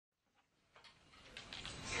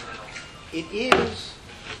it is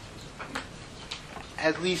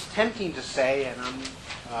at least tempting to say, and I'm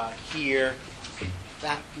here,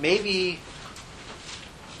 that maybe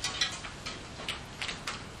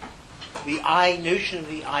the notion of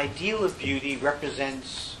the ideal of beauty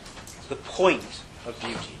represents the point of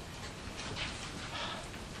beauty.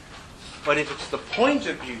 But if it's the point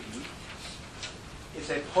of beauty, it's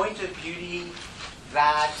a point of beauty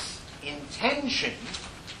that's in tension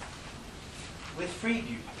with free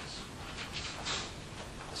beauties.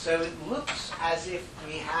 So it looks as if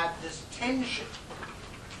we have this tension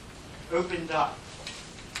opened up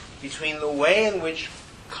between the way in which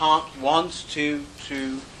Kant wants to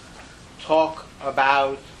talk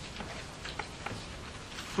about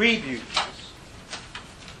free beauties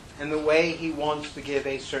and the way he wants to give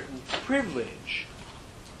a certain privilege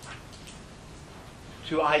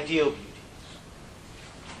to ideal beauties.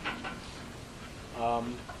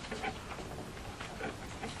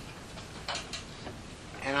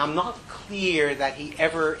 And I'm not clear that he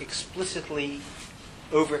ever explicitly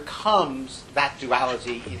overcomes that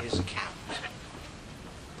duality in his account.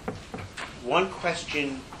 One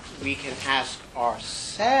question we can ask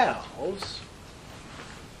ourselves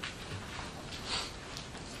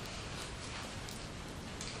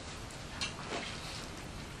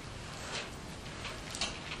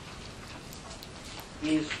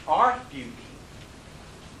is art beauty,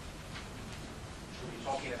 which we'll be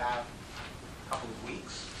talking about in a couple of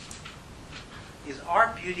weeks, is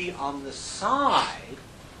art beauty on the side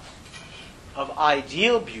of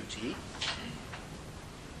ideal beauty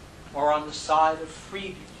or on the side of free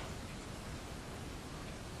beauty?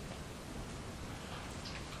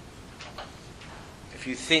 If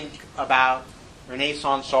you think about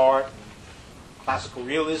Renaissance art, classical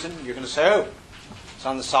realism, you're going to say, oh, it's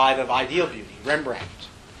on the side of ideal beauty, Rembrandt.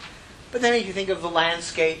 But then if you think of the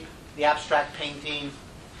landscape, the abstract painting,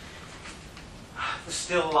 the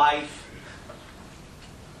still life,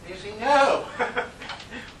 you say, no.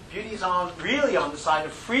 Beauty's really on the side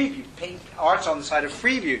of free beauty. Art's on the side of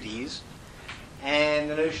free beauties, and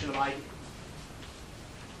the notion of ideal.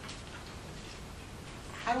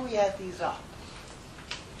 How do we add these up?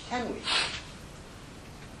 Can we?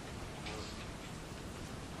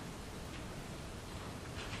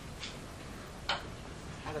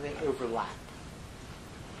 How do they overlap?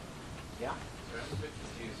 Yeah? So I'm a bit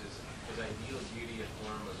confused. Is ideal beauty a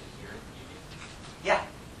form of adherent beauty? Yeah.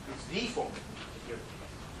 It's the form of adherent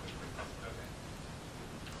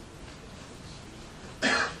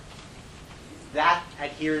beauty. Okay. That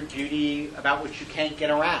adherent beauty about which you can't get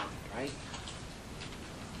around, right?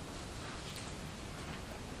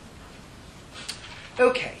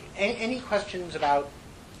 Okay. Any questions about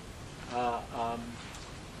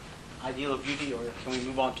ideal of beauty, or can we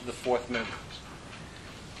move on to the fourth moment?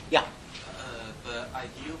 Yeah. The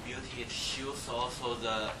ideal beauty, it shows also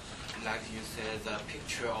the, like you said, the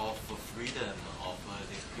picture of freedom, of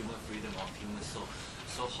the human freedom of human soul.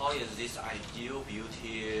 So how is this ideal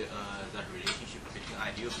beauty, the relationship between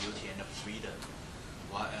ideal beauty and freedom?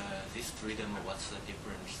 This freedom, what's the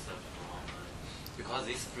difference from? Because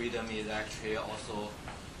this freedom is actually also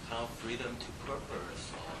kind of freedom to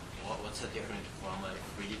purpose. Or what's the difference from a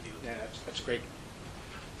free beauty? Yeah, that's great.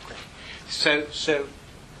 Great. So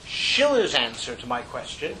Schiller's answer to my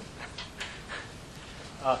question.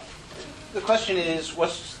 The question is,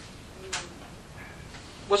 what's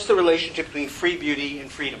the relationship between free beauty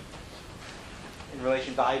and freedom in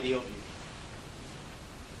relation to ideal beauty?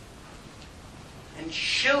 And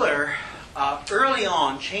Schiller, early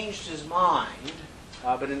on, changed his mind,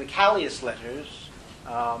 but in the Callias letters,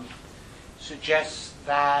 suggests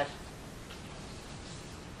that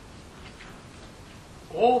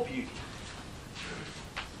all beauty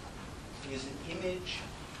is an image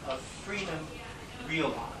of freedom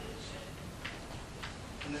realized.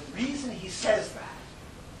 And the reason he says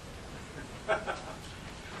that,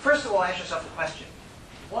 first of all, ask yourself the question,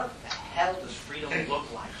 what the hell does freedom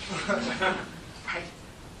look like? Right?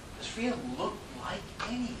 Does freedom look like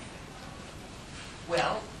anything?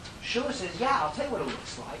 Well, Schiller says, yeah, I'll tell you what it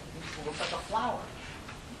looks like. It looks like a flower.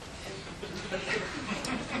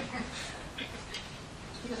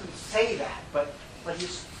 He doesn't say that, but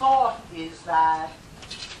his thought is that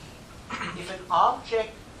if an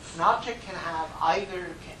object can have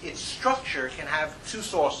either, its structure can have two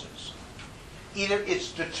sources. Either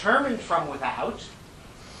it's determined from without,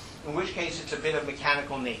 in which case it's a bit of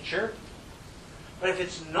mechanical nature, but if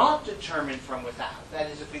it's not determined from without, that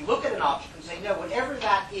is, if we look at an object and say, no, whatever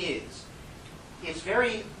that is, its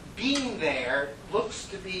very being there looks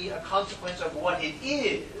to be a consequence of what it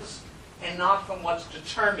is and not from what's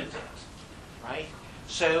determined it, right?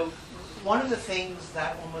 So one of the things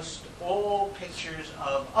that almost all pictures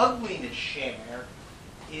of ugliness share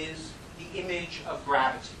is the image of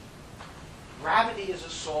gravity. Gravity is a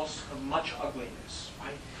source of much ugliness,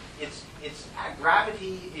 right?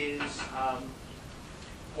 Gravity is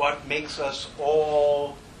what makes us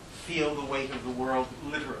all feel the weight of the world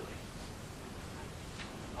literally.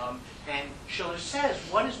 And Schiller says,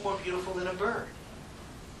 what is more beautiful than a bird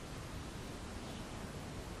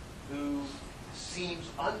who seems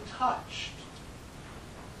untouched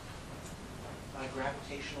by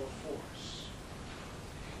gravitational force?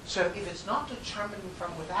 So if it's not determined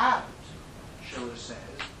from without, Schiller says,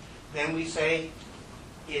 then we say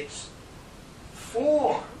its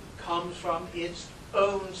form comes from its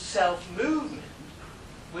own self-movement,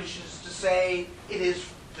 which is to say it is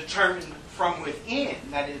determined from within,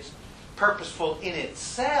 that it's purposeful in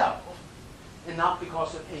itself, and not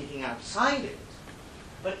because of anything outside it.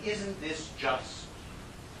 But isn't this just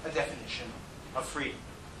a definition of freedom?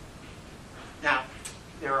 Now,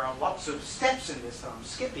 there are lots of steps in this that I'm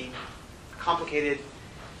skipping, complicated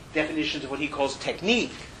definitions of what he calls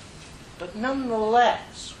technique, but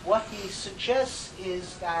nonetheless, what he suggests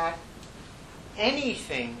is that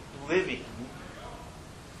anything living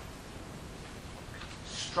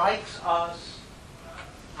strikes us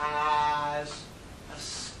as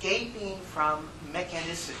escaping from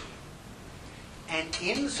mechanicity. And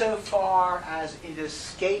insofar as it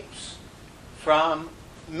escapes from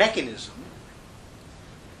mechanism,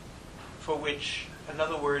 for which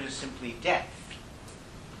another word is simply death,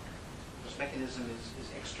 because mechanism is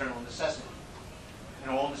external necessity,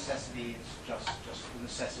 and all necessity is just the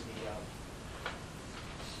necessity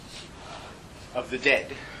of the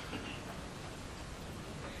dead,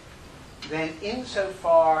 then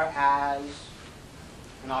insofar as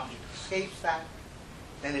an object escapes that,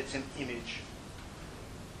 then it's an image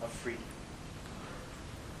of freedom.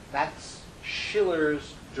 That's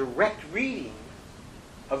Schiller's direct reading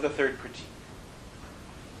of the third critique.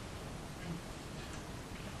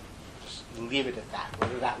 Just leave it at that.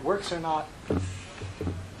 Whether that works or not,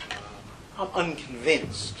 I'm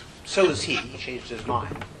unconvinced. So is he. He changed his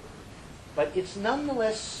mind. But it's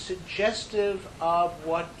nonetheless suggestive of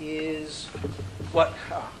all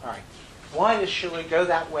right. Why does Schiller go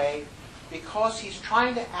that way? Because he's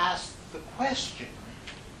trying to ask the question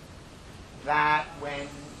that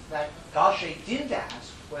Gaucher didn't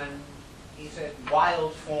ask when he said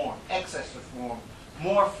wild form, excess of form,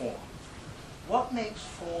 more form. What makes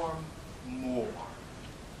form more?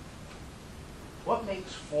 What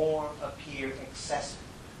makes form appear excessive?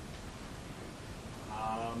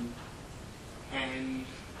 And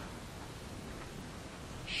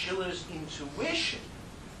Schiller's intuition,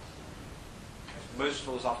 as most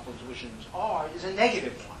philosophical intuitions are, is a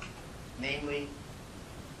negative one, namely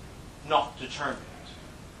not determined.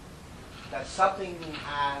 That something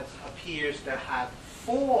appears to have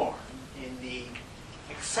form in the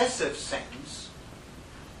excessive sense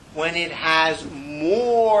when it has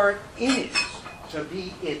more in it to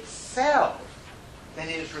be itself than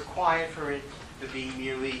is required for it to be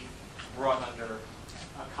merely brought under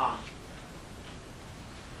a common.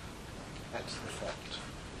 That's the fault.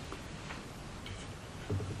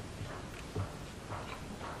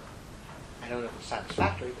 I don't know if it's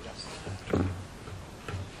satisfactory, but that's the fact.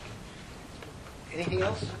 Anything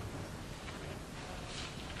else?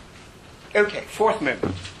 Okay, fourth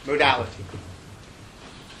moment, modality.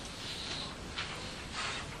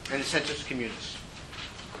 And the sensus communis.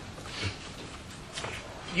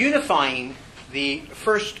 Unifying the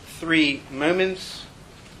first three moments,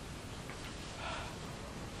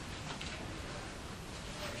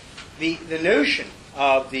 the notion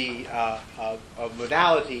of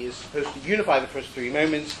modality is supposed to unify the first three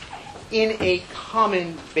moments in a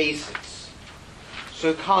common basis.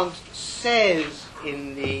 So Kant says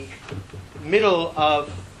in the middle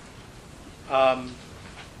of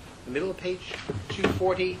page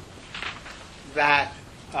 240 that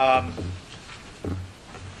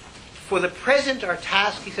for the present our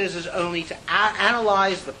task, he says, is only to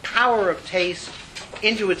analyze the power of taste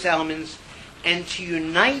into its elements and to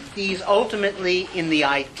unite these ultimately in the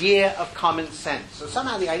idea of common sense. So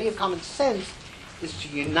somehow the idea of common sense is to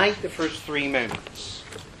unite the first three moments.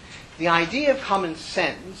 The idea of common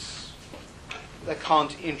sense that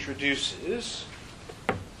Kant introduces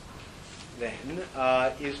then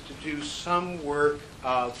is to do some work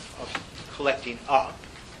of collecting up.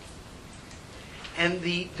 And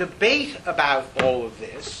the debate about all of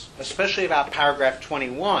this, especially about paragraph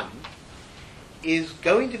 21, is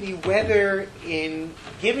going to be whether in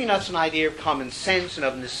giving us an idea of common sense and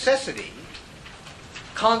of necessity,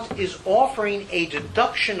 Kant is offering a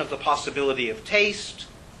deduction of the possibility of taste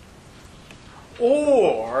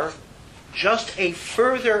or just a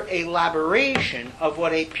further elaboration of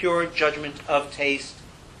what a pure judgment of taste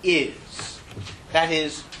is. That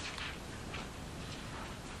is,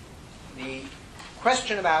 the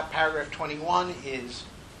question about paragraph 21 is,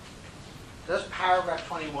 does paragraph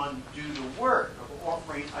 21 do the work of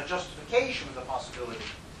offering a justification of the possibility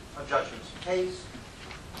of judgments of taste,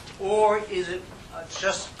 or is it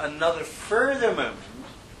just another further moment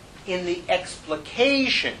in the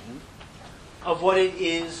explication of what it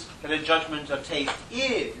is that a judgment of taste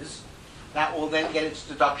is that will then get its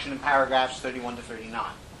deduction in paragraphs 31 to 39?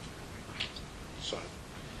 So,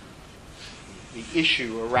 the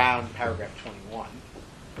issue around paragraph 21.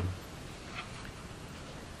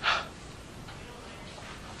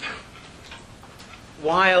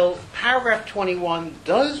 While paragraph 21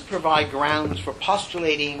 does provide grounds for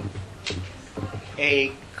postulating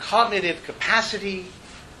a cognitive capacity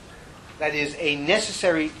that is a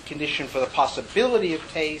necessary condition for the possibility of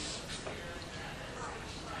taste,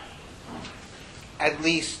 at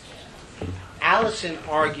least Allison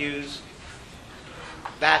argues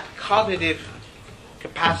that cognitive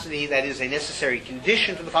capacity that is a necessary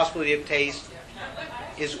condition for the possibility of taste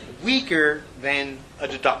is weaker than a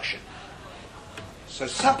deduction. So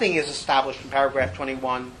something is established in paragraph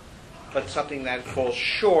 21, but something that falls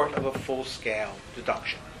short of a full-scale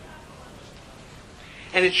deduction.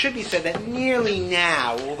 And it should be said that nearly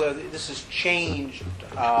now, although this has changed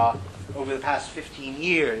over the past 15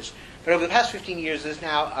 years, but over the past 15 years there's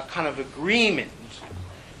now a kind of agreement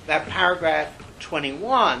that paragraph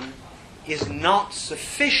 21 is not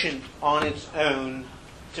sufficient on its own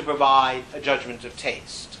to provide a judgment of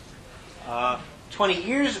taste. 20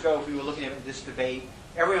 years ago, if we were looking at this debate,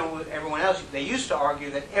 everyone else, they used to argue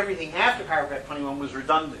that everything after paragraph 21 was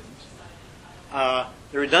redundant. The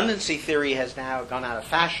redundancy theory has now gone out of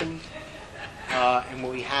fashion, and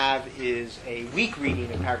what we have is a weak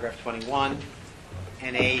reading of paragraph 21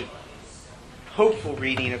 and a hopeful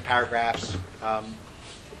reading of paragraphs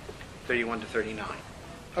 31 to 39.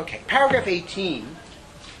 Okay, paragraph 18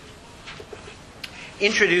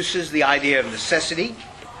 introduces the idea of necessity.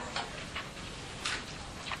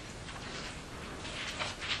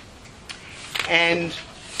 And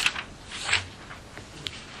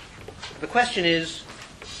the question is,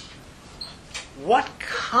 what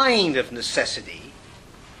kind of necessity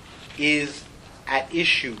is at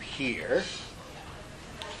issue here?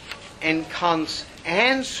 And Kant's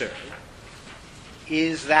answer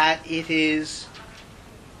is that it is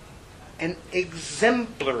an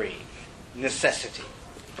exemplary necessity.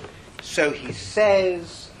 So he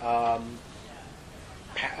says,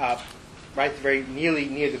 right very nearly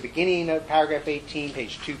near the beginning of paragraph 18,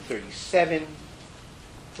 page 237.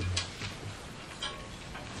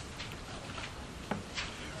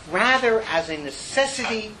 Rather, as a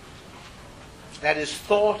necessity that is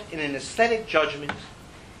thought in an aesthetic judgment,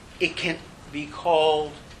 it can be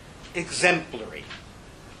called exemplary.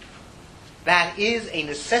 That is a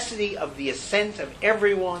necessity of the assent of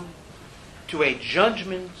everyone to a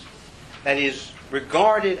judgment that is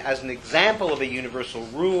regarded as an example of a universal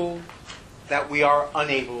rule that we are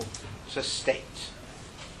unable to state.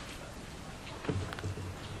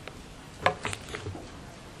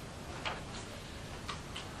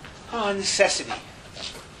 Necessity.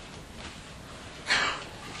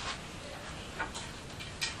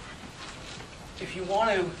 If you want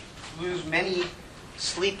to lose many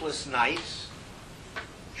sleepless nights,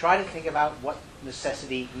 try to think about what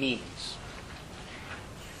necessity means.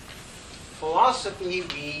 Philosophy,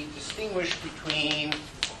 we distinguish between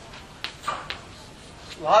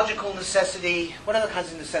logical necessity. What other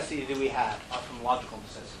kinds of necessity do we have apart from logical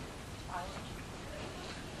necessity?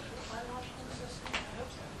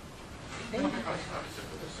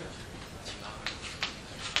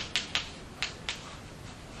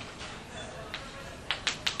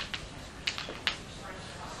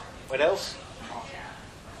 What else?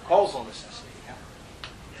 Causal necessity. Yeah.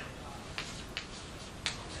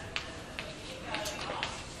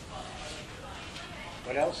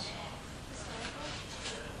 What else?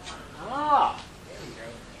 There we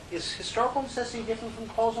go. Is historical necessity different from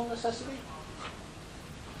causal necessity?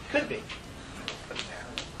 Could be.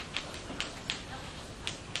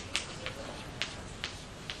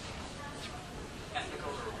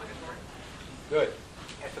 Ethical or obligatory? Good.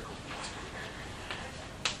 Ethical.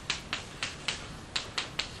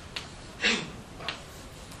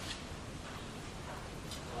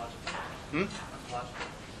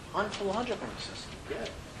 Ontological necessity. Good.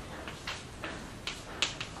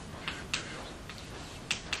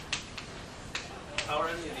 How are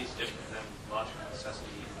any of these different than logical necessity?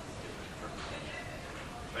 Different from,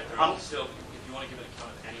 right, they're all still, if you want to give an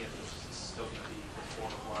account of any of these, it's still going to be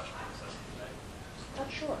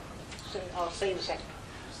I'll say in a second.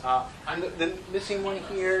 And the missing one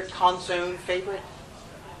here, Kant's own favorite.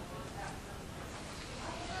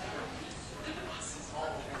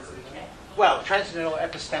 Well, transcendental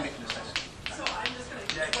epistemic necessity. So I'm just going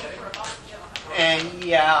to look for a box. And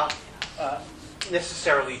yeah,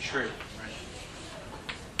 necessarily true.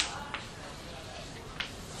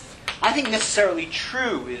 I think necessarily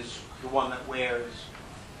true is the one that wears,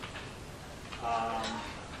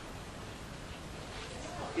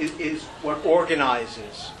 is what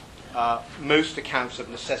organizes most accounts of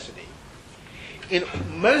necessity. In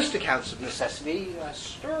most accounts of necessity,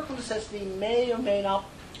 historical necessity may or may not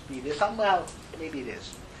be this. Well, maybe it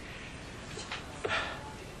is.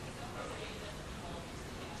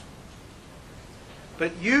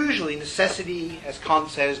 But usually necessity, as Kant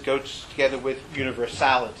says, goes together with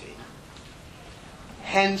universality.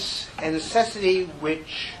 Hence, a necessity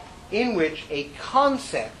in which a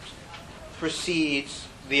concept precedes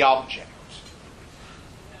the object.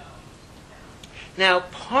 Now,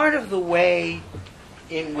 part of the way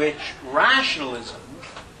in which rationalism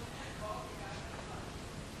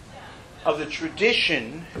of the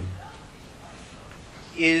tradition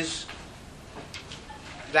is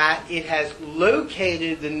that it has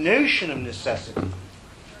located the notion of necessity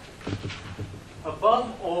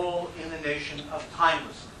above all in the notion of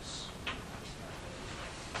timelessness.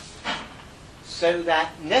 So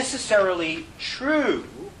that necessarily true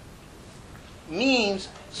means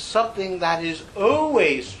something that is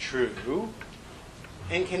always true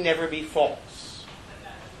and can never be false.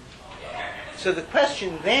 So the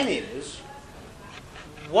question then is,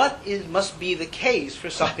 what must be the case for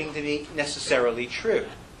something to be necessarily true?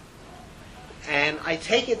 And I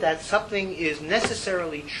take it that something is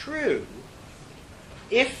necessarily true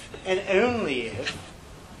if and only if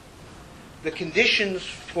the conditions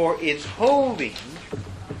for its holding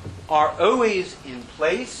are always in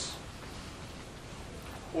place,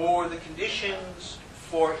 or the conditions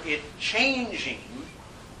for it changing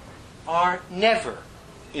are never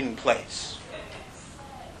in place.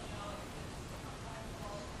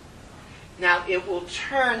 Now, it will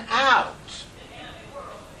turn out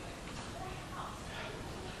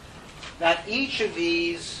that each of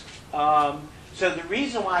these, so the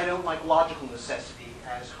reason why I don't like logical necessity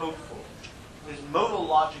as hopeful is modal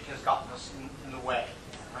logic has gotten us in the way,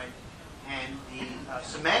 right? And the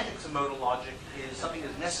semantics of modal logic is something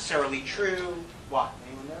that's necessarily true. What?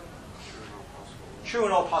 Anyone know? True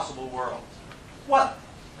in all possible worlds. What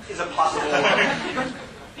is a possible world?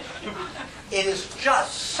 It is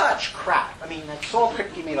just such crap. I mean, that Saul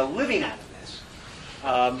Kripke made a living out of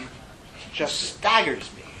this. Just staggers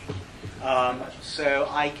me. So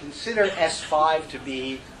I consider S5 to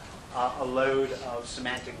be a load of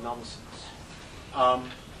semantic nonsense.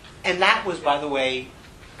 And that was, by the way,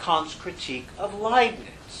 Kant's critique of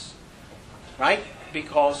Leibniz, right?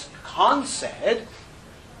 Because Kant said,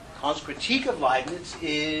 Kant's critique of Leibniz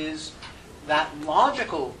is that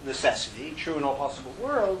logical necessity, true in all possible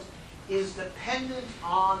worlds, is dependent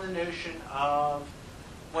on the notion of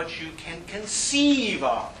what you can conceive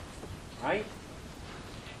of, right?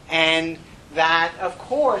 And that, of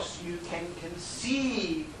course, you can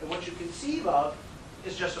conceive, what you conceive of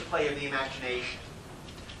is just a play of the imagination.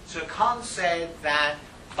 So Kant said that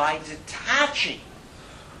by detaching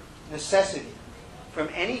necessity from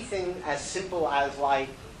anything as simple as, like,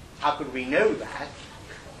 how could we know that,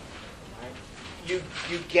 right?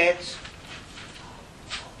 You get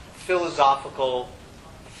philosophical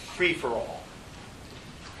free-for-all.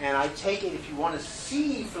 And I take it if you want to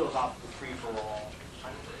see philosophical free-for-all,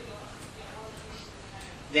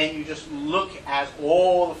 then you just look at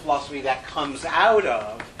all the philosophy that comes out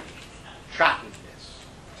of tracking this.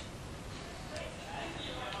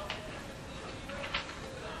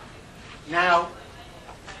 Now,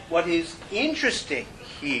 what is interesting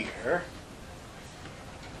here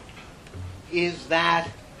is that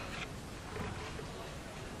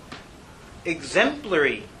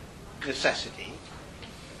exemplary necessity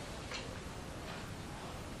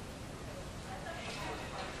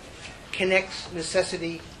connects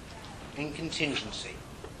necessity and contingency.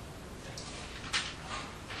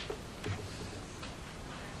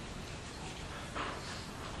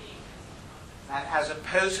 That as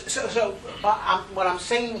opposed, what I'm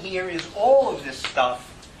saying here is all of this stuff,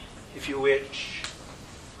 if you wish,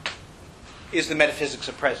 is the metaphysics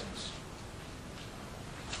of presence.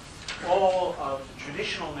 All of the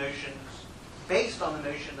traditional notions based on the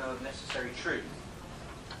notion of necessary truth,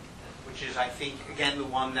 which is, I think, again, the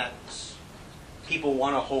one that people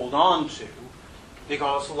want to hold on to,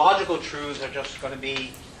 because logical truths are just going to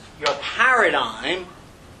be your paradigm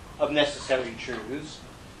of necessary truths,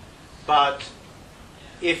 but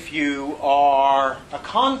if you are a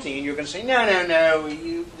Kantian, you're going to say, no,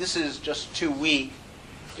 this is just too weak.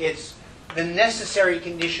 It's the necessary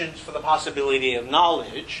conditions for the possibility of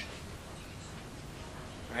knowledge,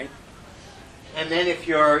 right? And then if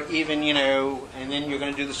you're even, and then you're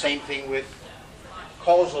going to do the same thing with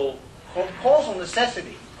causal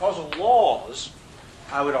necessity, causal laws,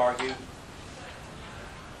 I would argue.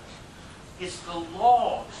 It's the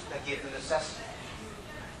laws that give the necessity.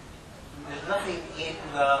 There's nothing in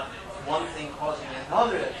the one thing causing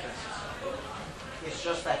another that's necessary. It's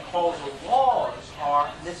just that causal laws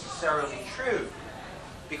are necessarily true.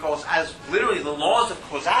 Because as literally the laws of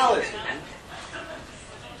causality,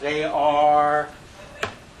 they are,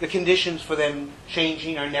 the conditions for them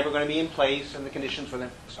changing are never going to be in place, and the conditions for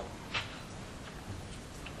them, so on.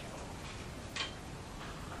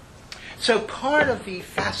 So part of the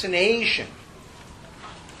fascination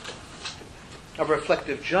of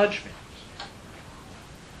reflective judgment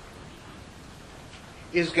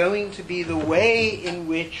is going to be the way in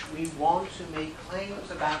which we want to make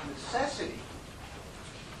claims about necessity,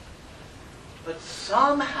 but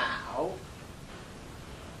somehow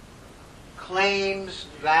claims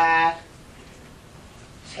that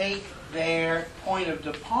take their point of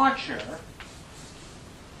departure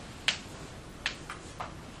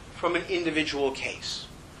from an individual case,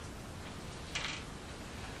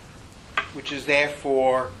 which is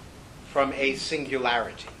therefore from a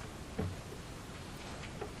singularity.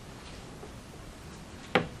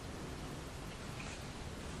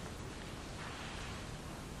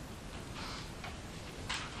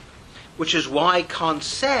 Which is why Kant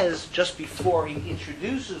says, just before he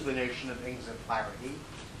introduces the notion of exemplarity,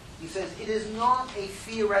 he says it is not a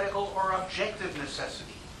theoretical or objective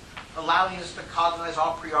necessity, allowing us to cognize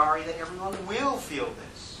a priori that everyone will feel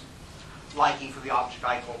this, liking for the object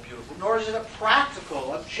I call beautiful, nor is it a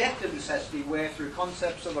practical, objective necessity where through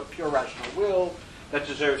concepts of a pure rational will that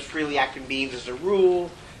deserves freely acting beings as a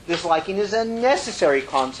rule, this liking is a necessary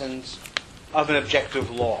content of an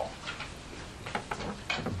objective law.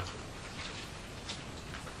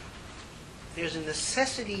 There's a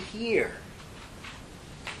necessity here.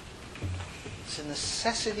 It's a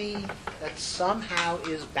necessity that somehow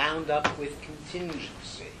is bound up with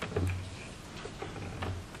contingency.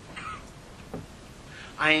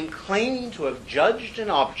 I am claiming to have judged an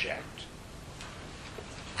object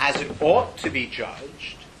as it ought to be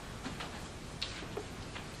judged,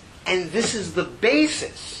 and this is the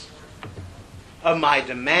basis of my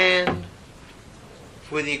demand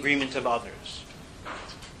for the agreement of others.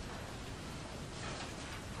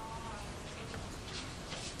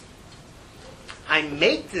 I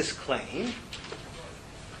make this claim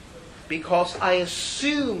because I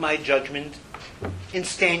assume my judgment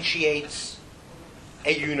instantiates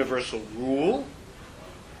a universal rule.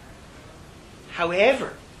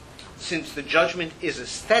 However, since the judgment is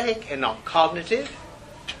aesthetic and not cognitive,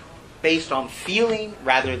 based on feeling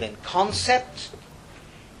rather than concept,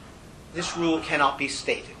 this rule cannot be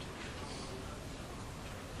stated.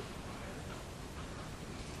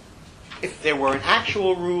 If there were an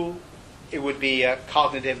actual rule, it would be a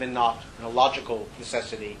cognitive and not a logical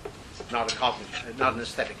necessity, not a cognitive, not an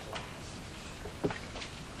aesthetic one.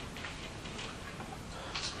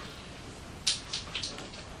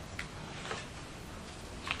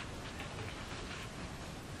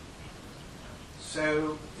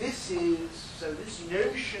 So this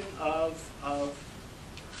notion of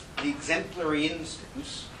the exemplary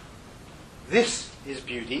instance, this is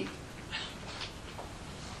beauty.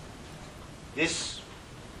 This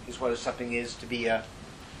is what something is to be a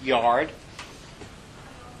yard.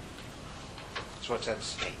 That's what's at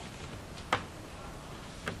stake.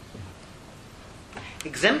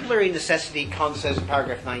 Exemplary necessity, Kant says in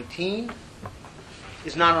paragraph 19,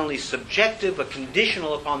 is not only subjective but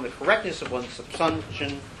conditional upon the correctness of one's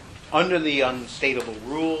assumption under the unstatable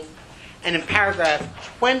rule. And in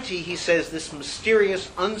paragraph 20 he says this mysterious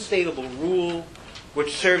unstatable rule,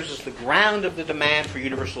 which serves as the ground of the demand for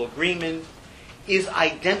universal agreement, is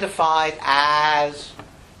identified as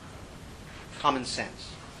common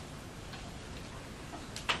sense.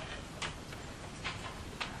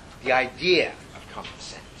 The idea of common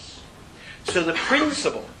sense. So the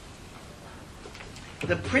principle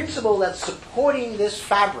that's supporting this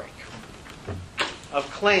fabric of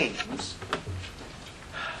claims,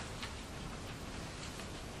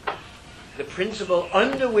 the principle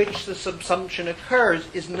under which the subsumption occurs,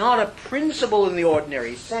 is not a principle in the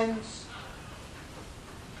ordinary sense,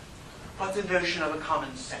 but the notion of a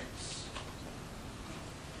common sense.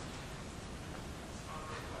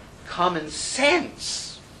 Common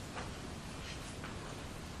sense.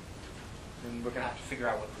 And we're going to have to figure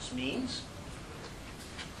out what this means.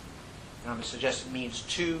 And I'm going to suggest it means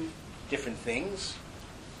two different things.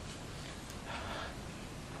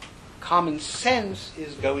 Common sense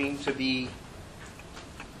is going to be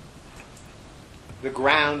the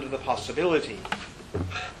ground of the possibility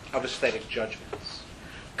of aesthetic judgments.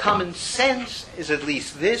 Common sense is at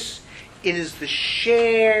least this: it is the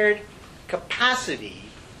shared capacity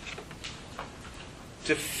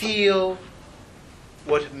to feel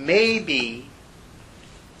what may be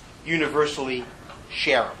universally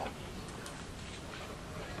shareable.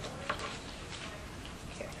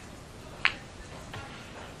 Okay.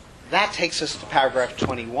 That takes us to paragraph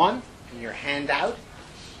 21 in your handout.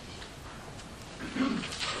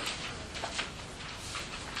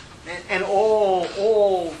 And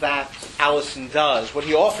all that Allison does, what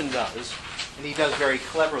he often does, and he does very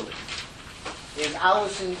cleverly, is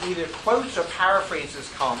Allison either quotes or paraphrases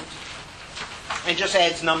Kant and just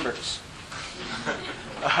adds numbers.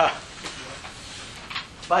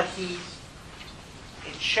 But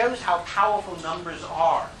it shows how powerful numbers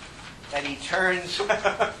are that he turns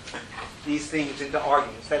these things into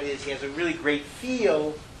arguments. That is, he has a really great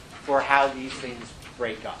feel for how these things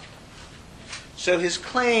break up. So his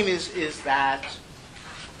claim is that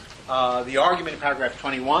the argument in paragraph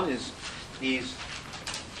 21 is these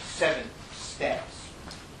 7 steps.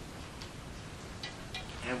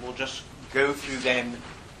 And we'll just go through them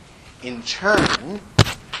in turn.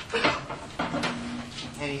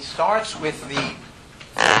 And he starts with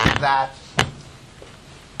that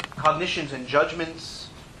cognitions and judgments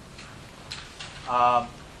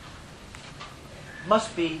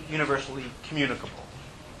must be universally communicable.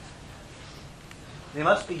 They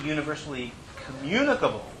must be universally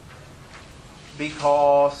communicable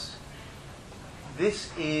because this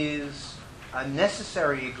is a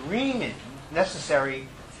necessary agreement, necessary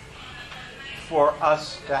for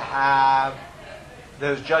us to have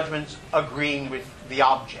those judgments agreeing with the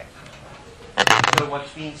object. So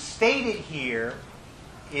what's being stated here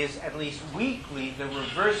is, at least weakly, the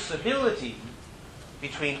reversibility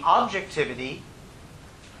between objectivity,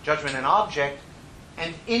 judgment and object,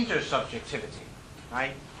 and intersubjectivity.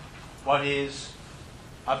 Right? What is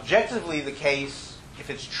objectively the case, if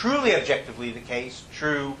it's truly objectively the case,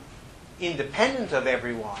 true independent of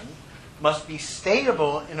everyone, must be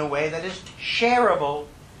stateable in a way that is shareable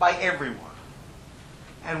by everyone.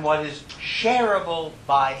 And what is shareable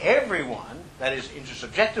by everyone, that is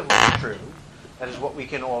intersubjectively true, that is what we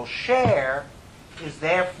can all share, is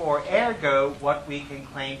therefore ergo what we can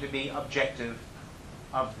claim to be objective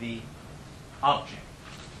of the object.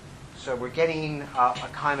 So we're getting a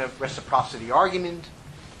kind of reciprocity argument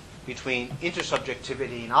between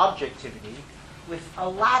intersubjectivity and objectivity with a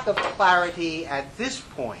lack of clarity at this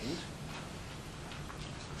point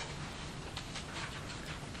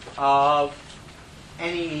of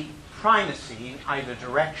any primacy in either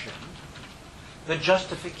direction. The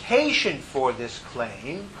justification for this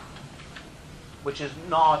claim, which is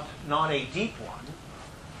not a deep one,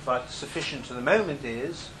 but sufficient to the moment,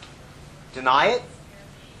 is deny it,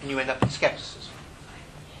 and you end up in skepticism.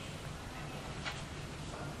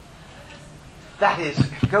 That is,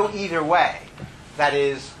 go either way. That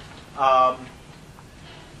is,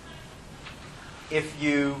 if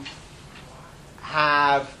you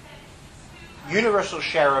have universal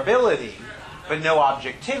shareability but no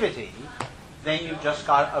objectivity, then you've just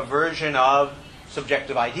got a version of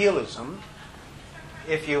subjective idealism.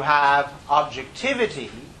 If you have objectivity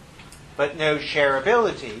but no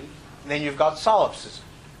shareability, then you've got solipsism.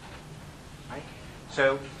 Right?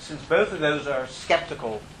 So since both of those are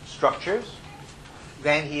skeptical structures,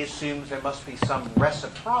 then he assumes there must be some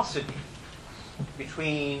reciprocity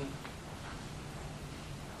between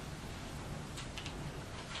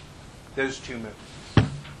those two movements.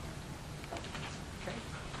 Okay.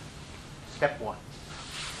 Step 1.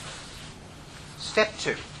 Step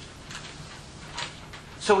 2.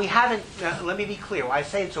 So we haven't, let me be clear, why I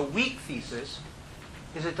say it's a weak thesis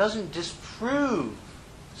is it doesn't disprove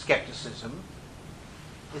skepticism.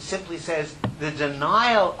 It simply says the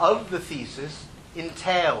denial of the thesis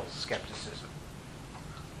entails skepticism.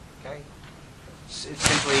 Okay? It's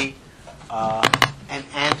simply an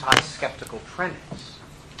anti-skeptical premise,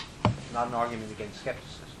 not an argument against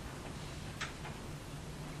skepticism.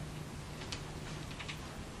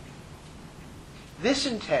 This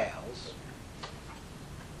entails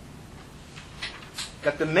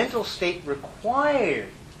that the mental state required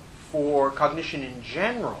for cognition in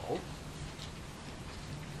general,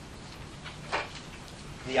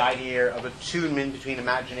 the idea of attunement between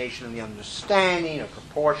imagination and the understanding, a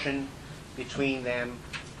proportion between them,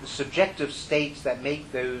 the subjective states that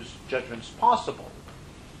make those judgments possible,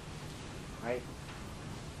 right?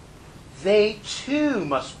 they too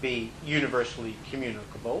must be universally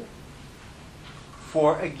communicable.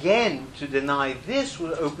 For again, to deny this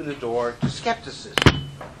would open the door to skepticism,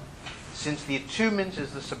 since the attunement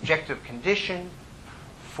is the subjective condition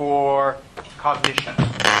for cognition.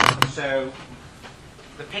 So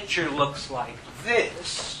the picture looks like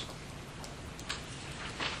this.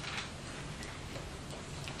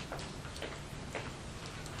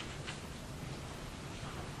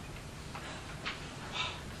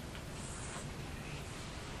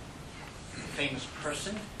 Famous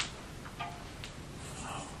person,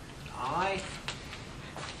 I,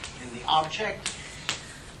 and the object,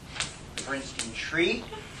 the Bernstein tree.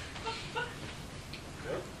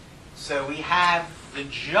 So we have the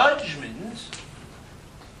judgment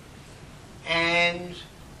and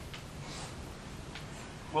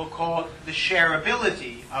we'll call it the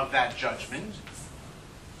shareability of that judgment.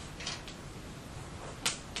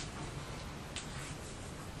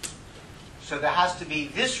 So there has to be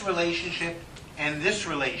this relationship and this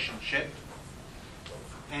relationship.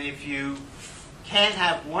 And if you can't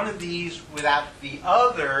have one of these without the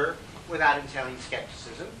other, without entailing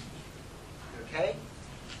skepticism, okay?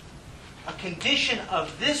 A condition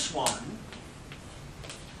of this one,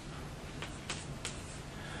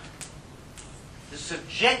 the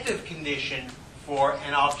subjective condition for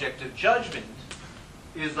an objective judgment,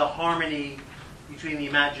 is the harmony between the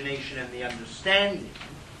imagination and the understanding.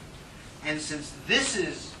 And since this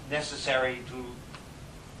is necessary to,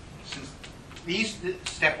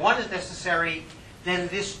 step one is necessary, then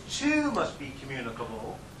this too must be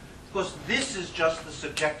communicable, because this is just the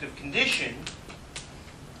subjective condition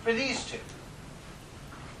for these two.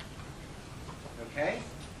 Okay?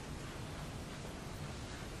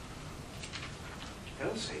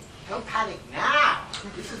 Don't panic now.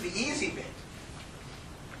 This is the easy bit.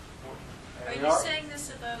 Are you saying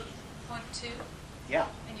this about point 2? Yeah.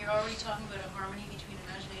 And you're already talking about a harmony between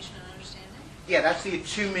imagination and understanding? Yeah, that's the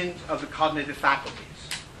attunement of the cognitive faculties.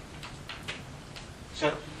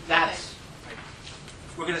 So that's,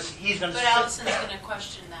 we're going to, he's going to. But Allison's going to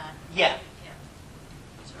question that. Yeah. Yeah.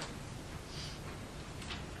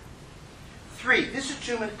 Sorry. 3, this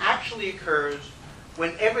attunement actually occurs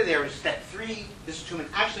whenever there is, step 3, this attunement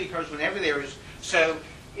actually occurs whenever there is, so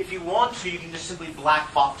if you want to, you can just simply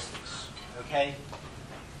black box this, okay?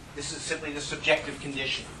 This is simply the subjective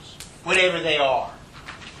conditions. Whatever they are,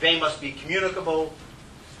 they must be communicable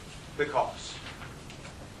because.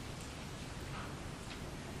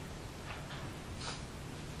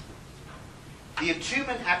 The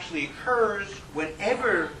attunement actually occurs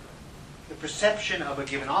whenever the perception of a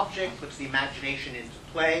given object puts the imagination into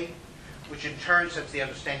play, which in turn sets the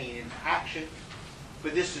understanding into action.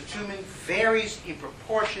 But this attunement varies in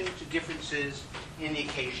proportion to differences in the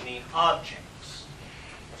occasioning objects.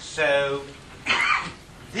 So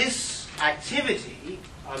this activity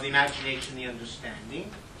of the imagination, the understanding,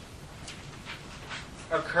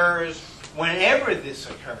 occurs whenever this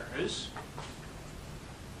occurs,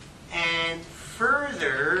 and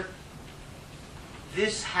further,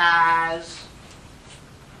 this has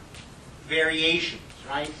variations,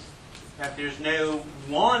 right? That there's no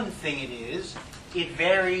one thing it is. It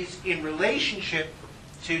varies in relationship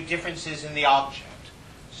to differences in the object.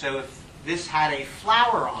 So if this had a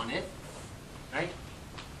flower on it, right,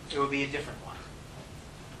 it would be a different one.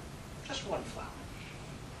 Just one flower.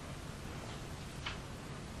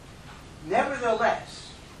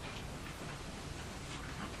 Nevertheless,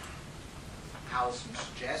 Allison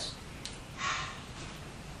suggests,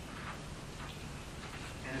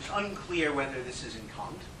 and it's unclear whether this is in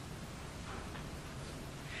Kant,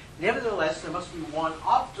 nevertheless, there must be one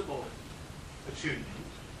optimal attunement,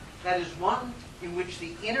 that is one in which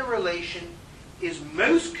the inner relation is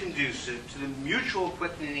most conducive to the mutual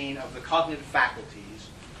quickening of the cognitive faculties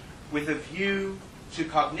with a view to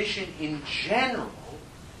cognition in general,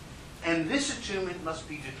 and this attunement must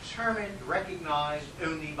be determined, recognized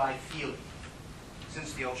only by feeling,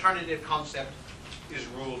 since the alternative concept is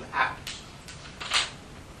ruled out.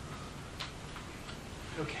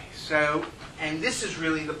 Okay, so, and this is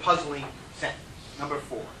really the puzzling sentence, number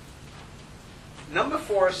 4. Number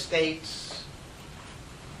 4 states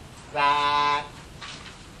that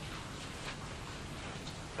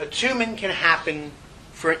attunement can happen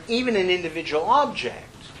for even an individual object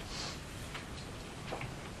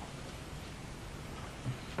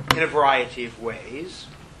in a variety of ways,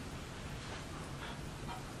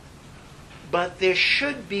 but there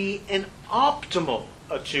should be an optimal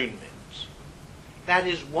attunement. That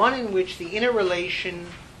is one in which the inner relation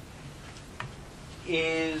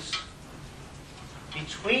is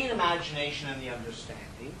between imagination and the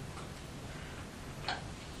understanding,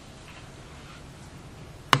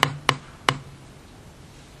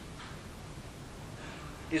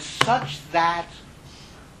 is such that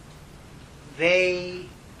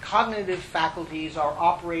cognitive faculties are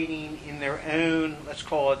operating in their own, let's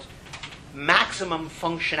call it, maximum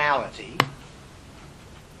functionality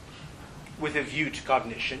with a view to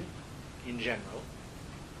cognition in general.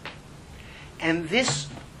 And this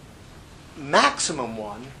maximum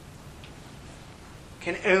one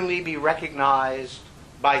can only be recognized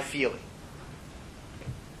by feeling,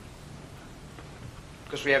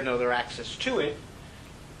 because we have no other access to it.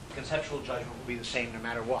 Conceptual judgment will be the same no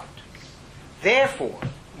matter what. Therefore,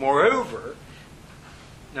 moreover,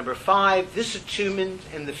 number 5, this attunement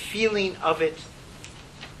and the feeling of it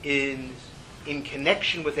in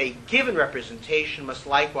connection with a given representation must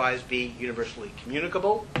likewise be universally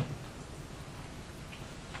communicable.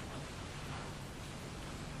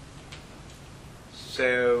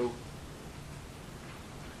 So,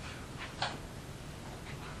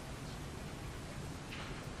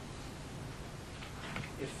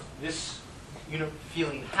 if this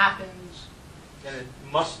feeling happens, then it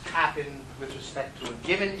must happen with respect to a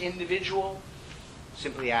given individual,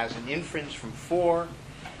 simply as an inference from 4.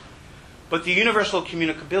 But the universal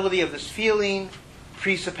communicability of this feeling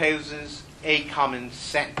presupposes a common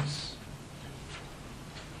sense.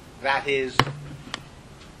 That is,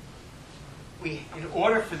 in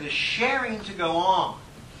order for the sharing to go on,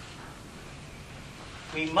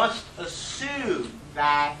 we must assume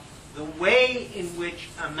that the way in which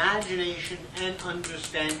imagination and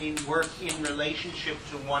understanding work in relationship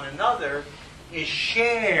to one another is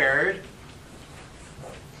shared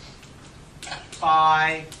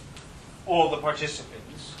by all the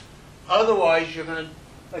participants. Otherwise, you're going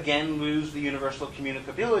to, again, lose the universal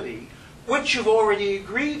communicability, which you've already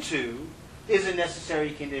agreed to is a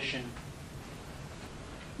necessary condition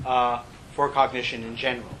for cognition in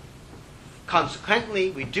general.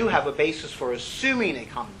 Consequently, we do have a basis for assuming a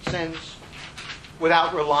common sense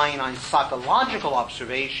without relying on psychological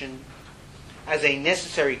observation as a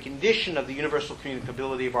necessary condition of the universal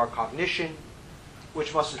communicability of our cognition,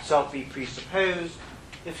 which must itself be presupposed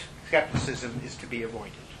if skepticism is to be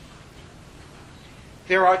avoided.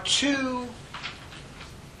 There are 2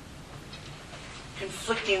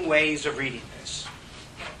 conflicting ways of reading this.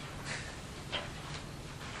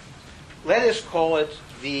 Let us call it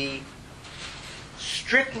the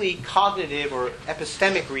strictly cognitive or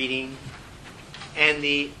epistemic reading and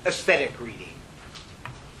the aesthetic reading.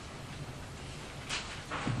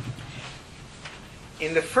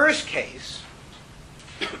 In the first case,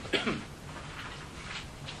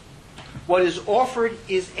 what is offered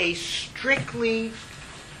is a strictly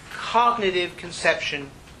cognitive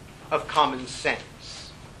conception of common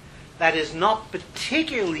sense that is not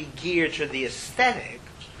particularly geared to the aesthetic,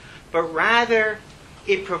 but rather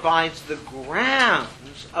it provides the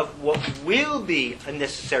grounds of what will be a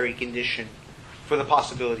necessary condition for the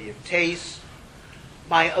possibility of taste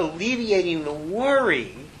by alleviating the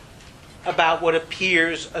worry about what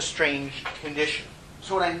appears a strange condition.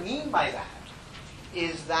 So what I mean by that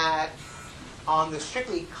is that on the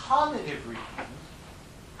strictly cognitive reading,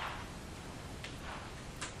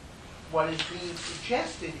 what is being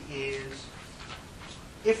suggested is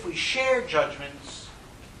if we share judgments,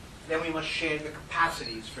 then we must share the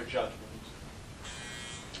capacities for judgment.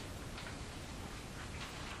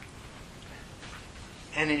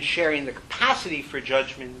 And in sharing the capacity for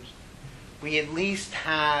judgment, we at least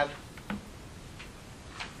have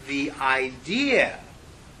the idea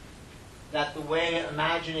that the way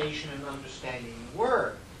imagination and understanding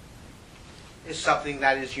work is something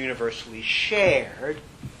that is universally shared,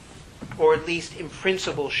 or at least in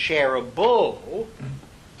principle shareable,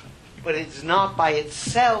 but it's not by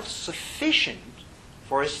itself sufficient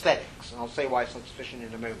for aesthetics. And I'll say why it's not sufficient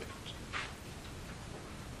in a moment.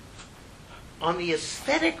 On the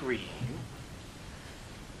aesthetic reading,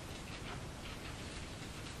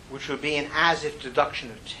 which would be an as-if deduction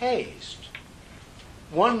of taste,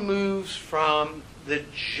 one moves from the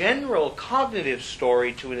general cognitive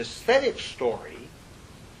story to an aesthetic story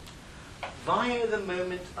via the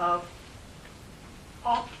moment of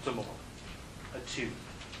optimal attunement.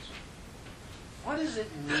 What does it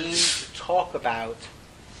mean to talk about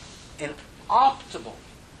an optimal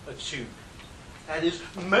attunement that is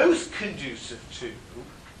most conducive to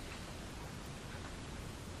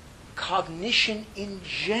cognition in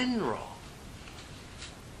general?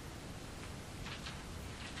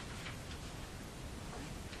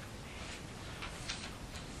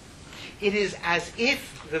 It is as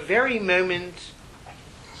if the very moment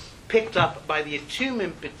picked up by the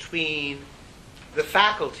attunement between the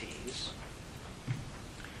faculties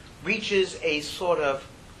reaches a sort of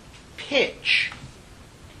pitch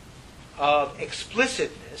of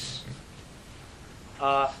explicitness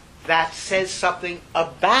that says something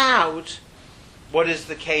about what is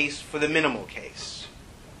the case for the minimal case.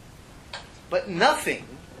 But nothing.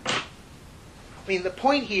 I mean, the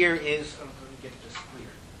point here is, let me get this clear.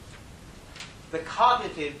 The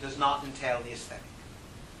cognitive does not entail the aesthetic.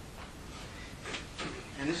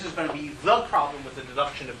 And this is going to be the problem with the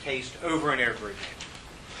deduction of taste over and over again.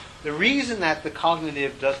 The reason that the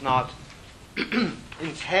cognitive does not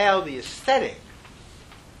entail the aesthetic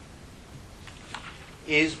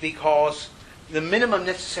is because the minimum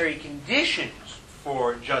necessary conditions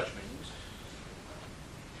for judgment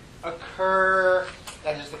occur,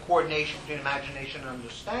 that is the coordination between imagination and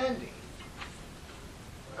understanding,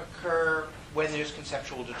 occur when there's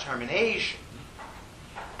conceptual determination.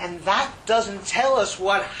 And that doesn't tell us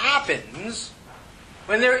what happens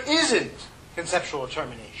when there isn't conceptual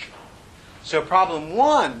determination. So problem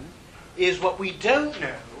one is what we don't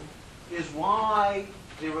know is why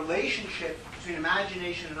the relationship between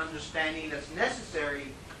imagination and understanding that's necessary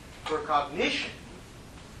for cognition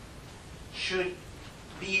should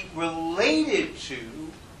be related to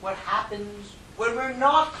what happens when we're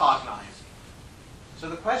not cognizing. So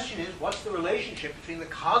the question is, what's the relationship between the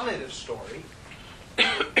cognitive story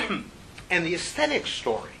and the aesthetic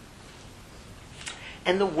story?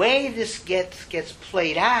 And the way this gets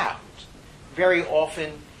played out very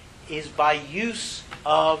often is by use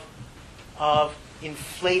of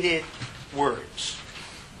inflated words.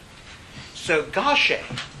 So Gaucher,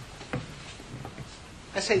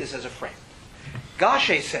 I say this as a friend,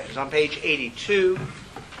 Gaucher says on page 82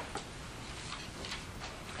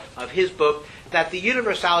 of his book that the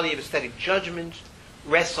universality of aesthetic judgment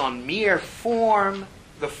rests on mere form,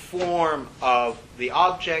 the form of the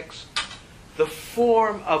objects, the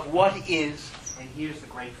form of what is, and here's the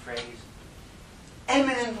great phrase,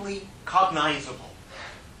 eminently cognizable.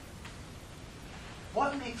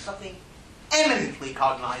 What makes something eminently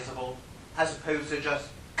cognizable as opposed to just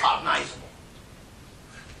cognizable?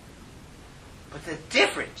 But the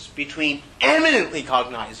difference between eminently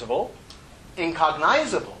cognizable and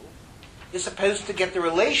cognizable is supposed to get the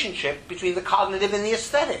relationship between the cognitive and the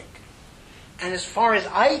aesthetic. And as far as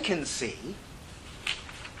I can see,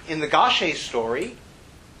 in the Gaucher story,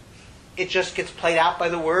 it just gets played out by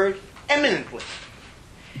the word eminently.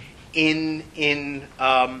 In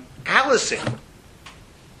Allison,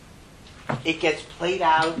 it gets played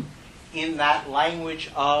out in that language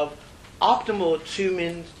of optimal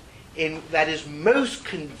attunement that is most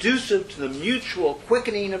conducive to the mutual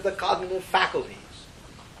quickening of the cognitive faculties.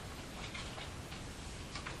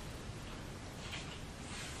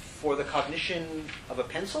 For the cognition of a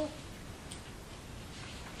pencil?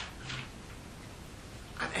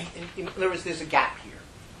 In other words, there's a gap here.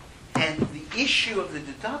 And the issue of the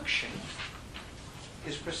deduction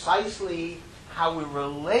is precisely how we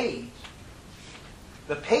relate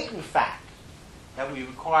the patent fact that we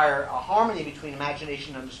require a harmony between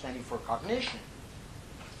imagination and understanding for cognition.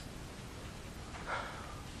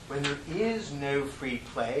 When there is no free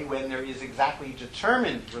play, when there is exactly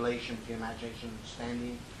determined relation between imagination and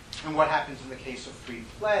understanding, and what happens in the case of free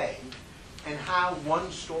play, and how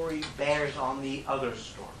one story bears on the other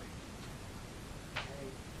story. Okay?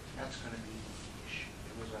 That's going to be the issue.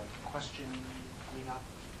 There was a question coming up.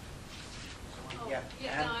 No,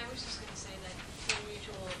 I was just going to say that the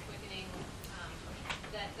mutual quickening,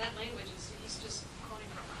 that language is, he's just quoting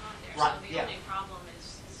from Kant there. Right, So the only problem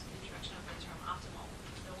is his introduction of the term optimal.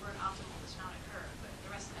 The word optimal does not occur, but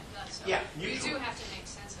the rest of that does. So you do have to make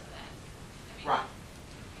sense of that. I mean, right.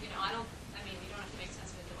 You don't have to make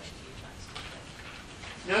sense of it the way he tries to.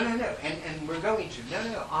 No. And we're going to.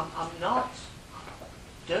 No. I'm not.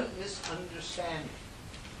 Don't misunderstand me.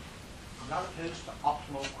 I'm not opposed to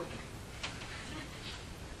optimal quickening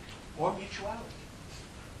or mutuality.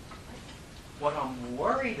 What I'm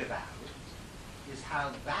worried about is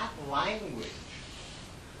how that language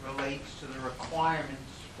relates to the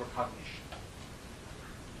requirements for cognition.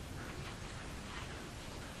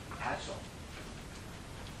 That's all.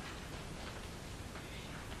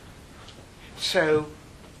 So,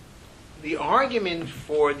 the argument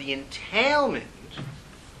for the entailment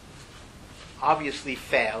obviously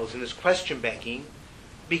fails in this question begging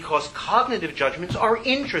because cognitive judgments are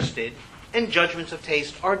interested and judgments of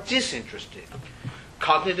taste are disinterested.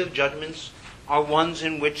 Cognitive judgments are ones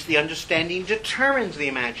in which the understanding determines the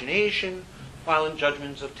imagination, while in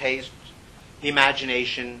judgments of taste, the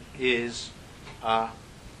imagination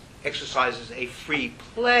exercises a free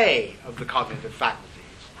play of the cognitive faculties,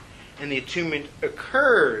 and the attunement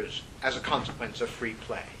occurs as a consequence of free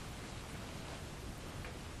play.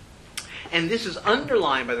 And this is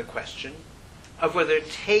underlined by the question of whether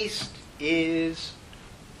taste is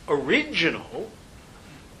original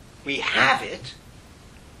we have it,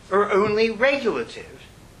 or only regulative,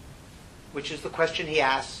 which is the question he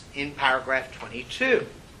asks in paragraph 22.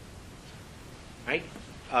 Right?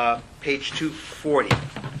 Page 240.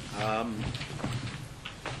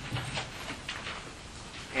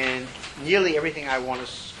 And nearly everything I want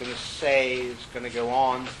to say is going to go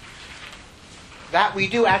on. That we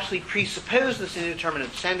do actually presuppose this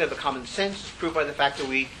indeterminate descent of the common sense is proved by the fact that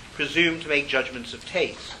we presume to make judgments of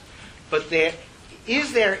taste. But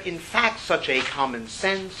is there in fact such a common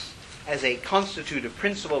sense as a constitutive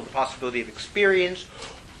principle of the possibility of experience,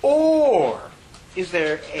 or is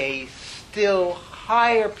there a still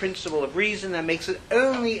higher principle of reason that makes it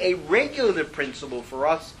only a regulative principle for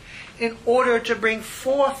us in order to bring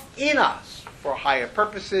forth in us, for higher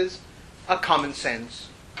purposes, a common sense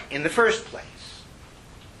in the first place?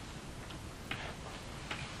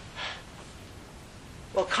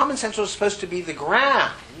 Well, common sense was supposed to be the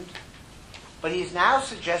ground, but he's now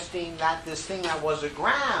suggesting that this thing that was a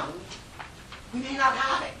ground, we may not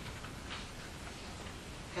have it.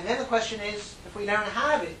 And then the question is, if we don't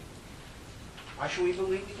have it, why should we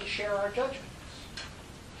believe we can share our judgments?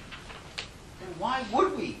 And why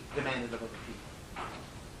would we demand it of other people?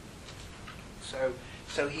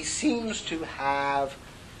 So he seems to have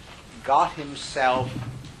got himself...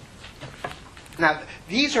 Now,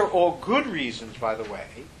 these are all good reasons, by the way,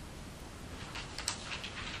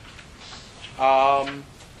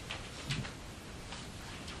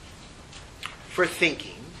 for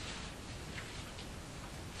thinking.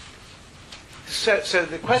 So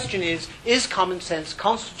the question is common sense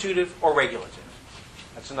constitutive or regulative?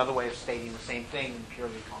 That's another way of stating the same thing in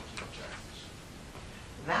purely Kantian terms.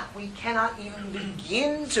 That we cannot even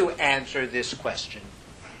begin to answer this question,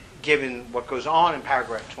 given what goes on in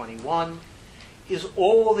paragraph 21, is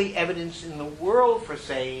all the evidence in the world for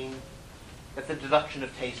saying that the deduction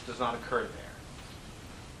of taste does not occur there.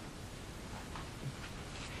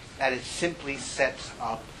 That it simply sets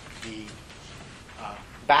up the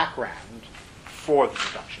background for the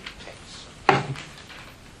deduction of taste.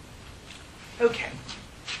 Okay,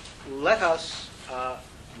 let us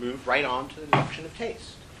move right on to the deduction of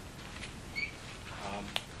taste.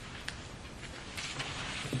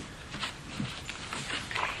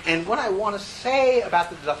 And what I want to say about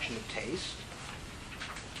the deduction of taste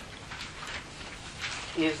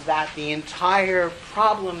is that the entire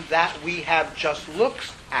problem that we have just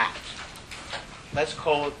looked at, let's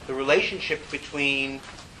call it the relationship between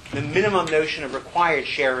the minimum notion of required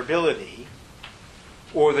shareability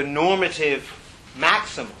or the normative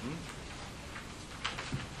maximum,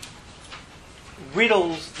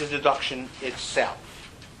 riddles the deduction itself.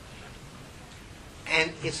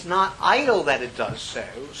 And it's not idle that it does so,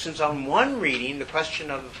 since on one reading, the question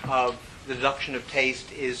of the deduction of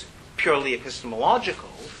taste is purely epistemological,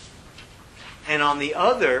 and on the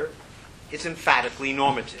other, it's emphatically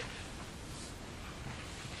normative.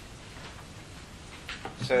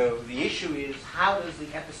 So the issue is, how does the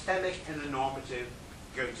epistemic and the normative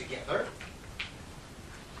go together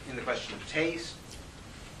in the question of taste?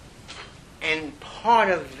 And part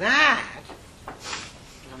of that,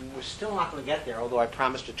 and we're still not going to get there, although I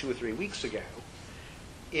promised it 2 or 3 weeks ago,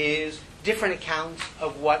 is different accounts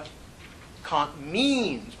of what Kant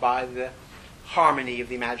means by the harmony of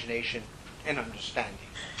the imagination and understanding.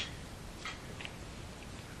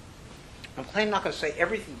 I'm planning not going to say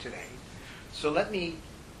everything today, so let me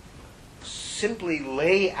simply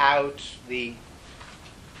lay out the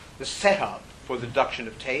setup for the deduction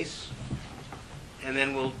of taste, and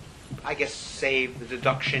then we'll, I guess, save the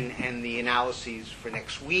deduction and the analyses for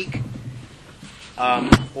next week.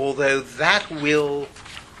 Although that will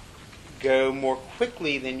go more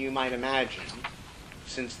quickly than you might imagine,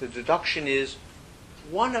 since the deduction is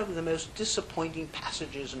one of the most disappointing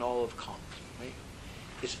passages in all of Kant. Right?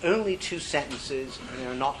 It's only 2 sentences, and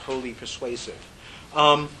they're not wholly persuasive.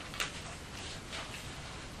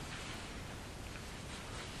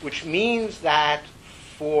 Which means that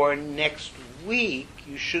for next week,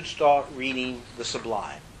 you should start reading the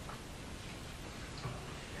Sublime.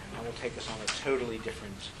 And that will take us on a totally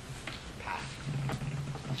different path.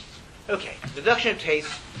 Okay, deduction of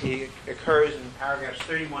taste occurs in paragraphs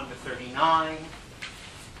 31 to 39.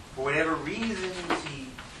 For whatever reasons, he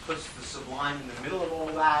puts the Sublime in the middle of all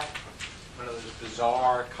that, one of those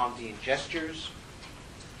bizarre Kantian gestures.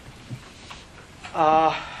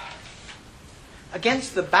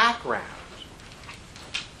 Against the background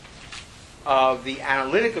of the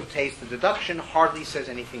analytic of taste, the deduction hardly says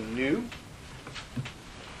anything new.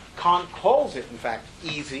 Kant calls it, in fact,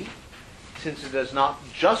 easy, since it does not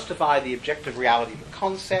justify the objective reality of the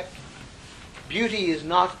concept. Beauty is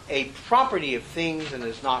not a property of things and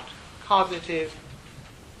is not cognitive.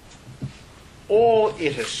 all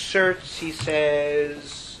it asserts, he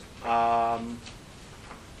says, on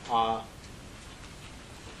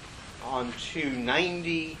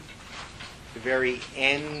 290, the very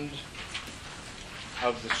end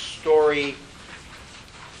of the story,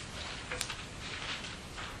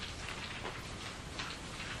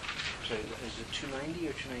 is it 290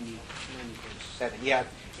 or 297? Yeah,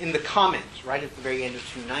 in the comments, right at the very end of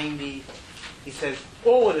 290, he says,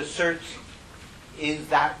 all it asserts is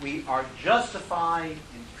that we are justified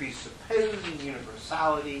in presupposing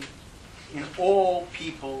universality in all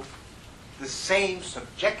people, the same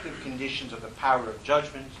subjective conditions of the power of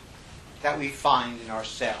judgment that we find in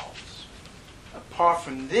ourselves. Apart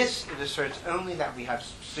from this, it asserts only that we have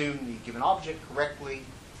subsumed the given object correctly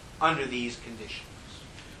under these conditions.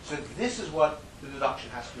 So this is what the deduction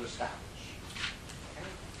has to establish. Okay?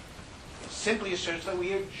 It simply asserts that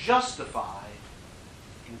we are justified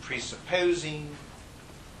in presupposing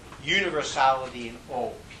universality in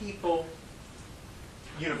all people,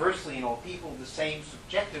 universally in all people, the same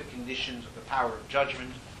subjective conditions of the power of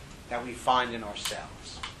judgment that we find in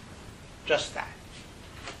ourselves. Just that.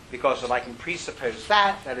 Because if I can presuppose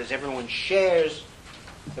that is, everyone shares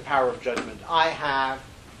the power of judgment I have,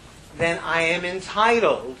 then I am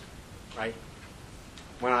entitled, right,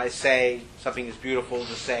 when I say something is beautiful,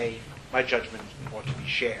 to say my judgment ought to be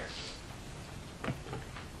shared.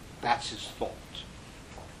 That's his thought.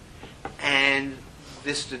 And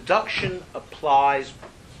this deduction applies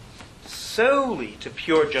solely to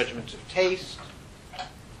pure judgments of taste.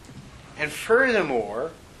 And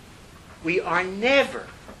furthermore, we are never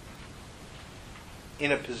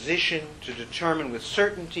in a position to determine with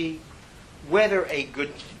certainty whether a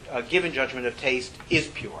given judgment of taste is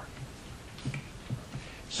pure.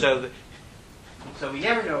 So we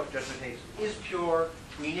never know if judgment of taste is pure.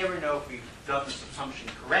 We never know if we've done this assumption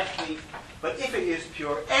correctly. But if it is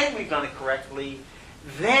pure and we've done it correctly,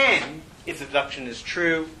 then, if the deduction is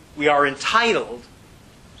true, we are entitled,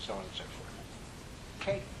 so on and so forth.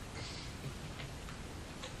 Okay?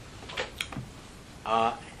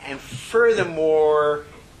 And furthermore,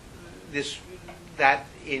 that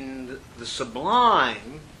in the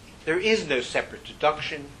sublime, there is no separate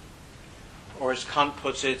deduction, or as Kant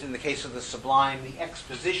puts it, in the case of the sublime, the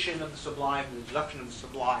exposition of the sublime and the deduction of the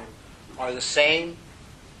sublime are the same.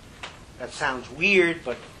 That sounds weird,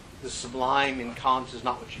 but the sublime in Kant is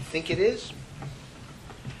not what you think it is.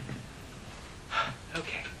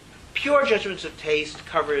 Okay. Pure judgments of taste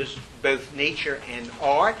covers both nature and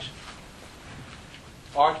art.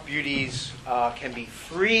 Art beauties can be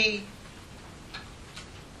free,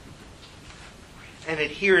 and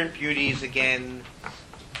adherent beauties, again,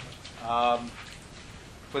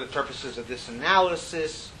 for the purposes of this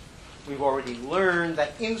analysis, we've already learned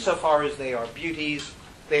that insofar as they are beauties,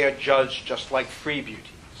 they are judged just like free beauties.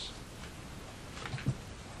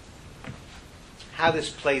 How this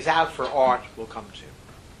plays out for art we'll come to.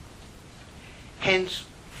 Hence,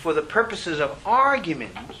 for the purposes of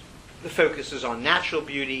argument, the focus is on natural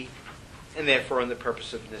beauty and therefore on the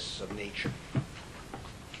purposiveness of nature.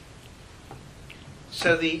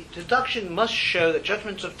 So the deduction must show that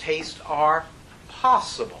judgments of taste are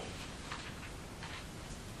possible.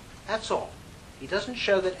 That's all. He doesn't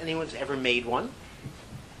show that anyone's ever made one.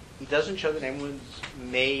 He doesn't show that anyone's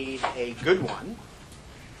made a good one.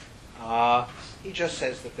 He just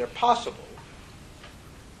says that they're possible,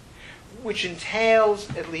 which entails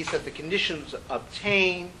at least that the conditions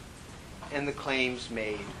obtained and the claims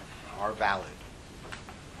made are valid.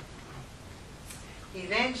 He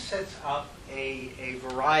then sets up a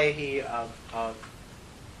variety of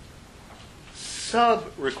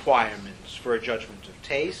sub-requirements for a judgment of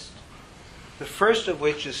taste, the first of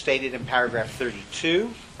which is stated in paragraph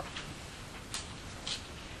 32,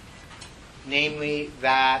 namely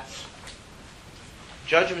that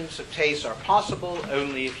judgments of taste are possible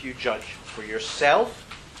only if you judge for yourself.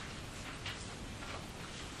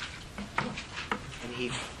 And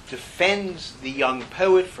he defends the young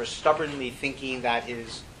poet for stubbornly thinking that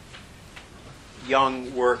his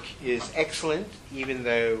young work is excellent, even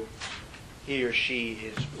though he or she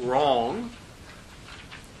is wrong.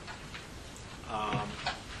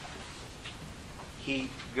 He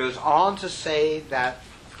goes on to say that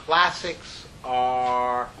classics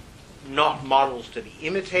are not models to be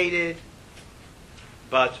imitated,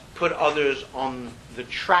 but put others on the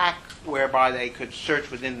track whereby they could search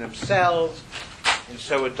within themselves and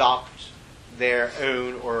so adopt their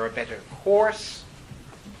own or a better course.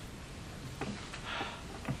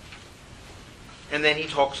 And then he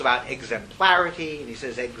talks about exemplarity, and he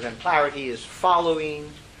says exemplarity is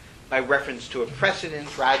following by reference to a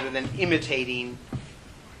precedent rather than imitating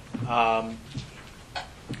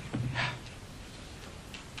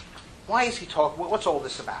why is he talking? What's all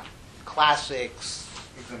this about? Classics,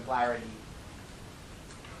 exemplarity.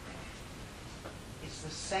 It's the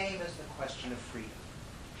same as the question of freedom.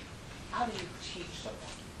 How do you teach someone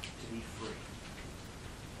to be free?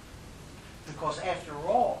 Because after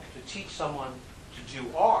all, to teach someone to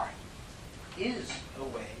do art is a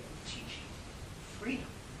way of teaching freedom.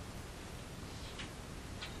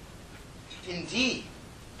 Indeed,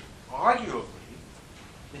 arguably,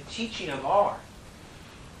 the teaching of art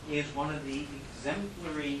is one of the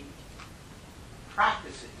exemplary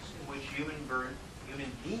practices in which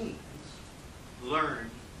human beings learn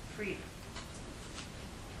freedom.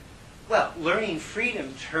 Well, learning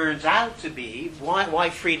freedom turns out to be, why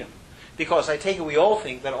freedom? Because I take it we all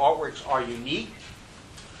think that artworks are unique,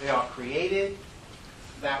 they are created,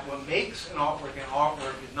 that what makes an artwork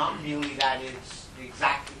is not merely that it's the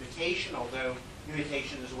exact imitation, although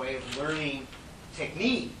imitation is a way of learning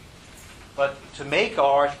technique, but to make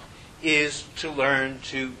art is to learn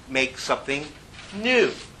to make something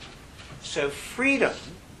new. So freedom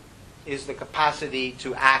is the capacity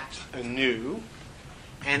to act anew,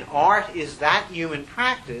 and art is that human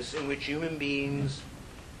practice in which human beings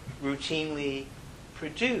routinely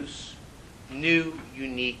produce new,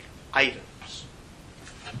 unique items.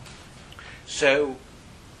 So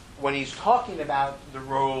when he's talking about the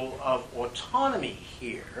role of autonomy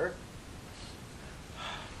here,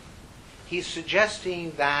 he's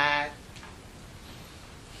suggesting that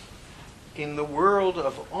in the world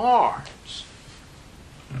of art,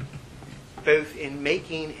 both in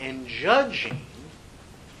making and judging,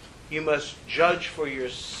 you must judge for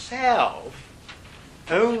yourself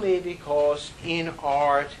only because in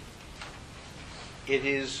art it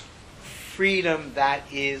is freedom that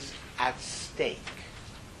is at stake.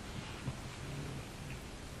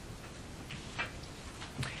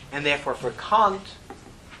 And therefore for Kant,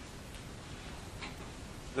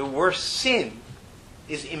 the worst sin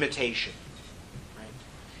is imitation. Right?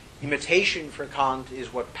 Imitation for Kant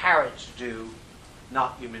is what parrots do,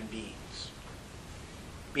 not human beings.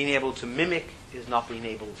 Being able to mimic is not being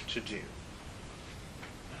able to do.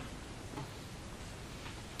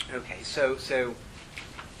 Okay, so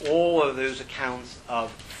all of those accounts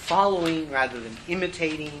of following rather than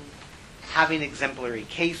imitating, having exemplary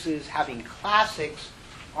cases, having classics,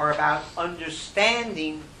 are about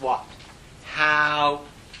understanding what? How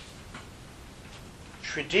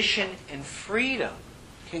tradition and freedom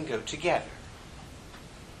can go together.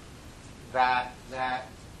 That the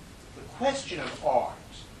question of art,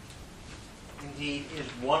 indeed, is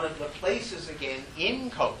one of the places, again, in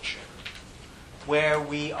culture where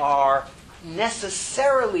we are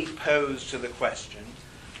necessarily posed to the question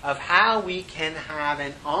of how we can have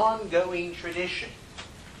an ongoing tradition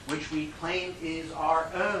which we claim is our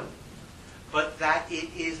own, but that it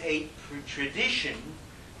is a tradition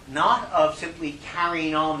not of simply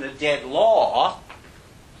carrying on the dead law,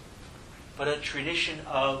 but a tradition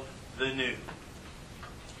of the new.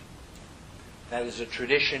 That is a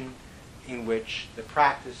tradition in which the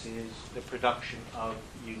practice is the production of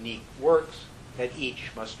unique works that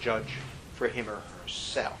each must judge for him or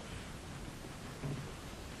herself.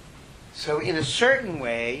 So in a certain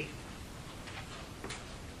way,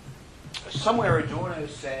 somewhere Adorno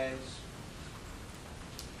says,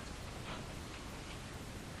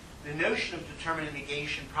 the notion of determinate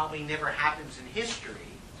negation probably never happens in history,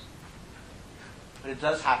 but it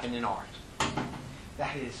does happen in art.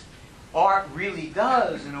 That is, art really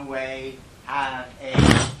does, in a way, have a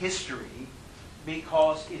history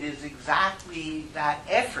because it is exactly that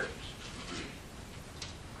effort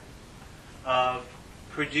of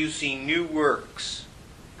producing new works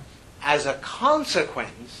as a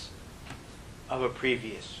consequence of a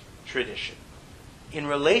previous tradition, in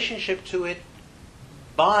relationship to it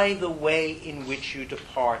by the way in which you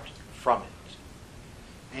depart from it.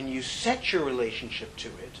 And you set your relationship to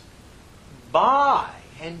it by,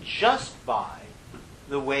 and just by,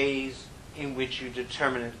 the ways in which you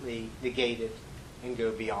determinately negate it and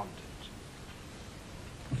go beyond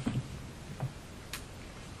it.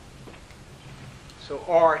 So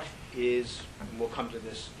art is, and we'll come to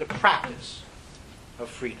this, the practice of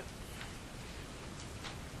freedom.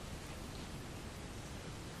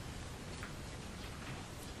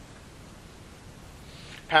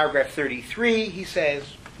 Paragraph 33, he says,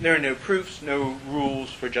 there are no proofs, no rules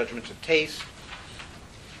for judgments of taste.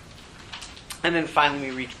 And then finally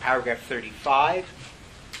we reach paragraph 35,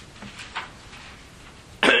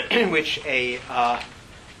 in which a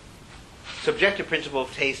subjective principle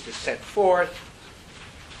of taste is set forth.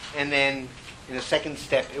 And then in a second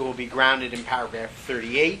step it will be grounded in paragraph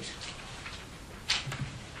 38.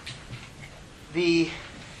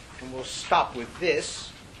 And we'll stop with this.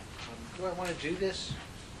 do I want to do this?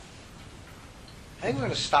 I think we're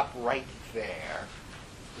going to stop right there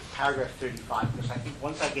with paragraph 35, because I think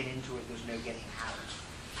once I get into it, there's no getting out.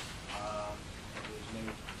 There's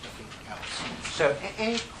nothing else. So,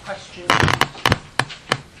 any questions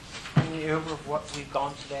over of what we've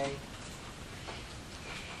gone today?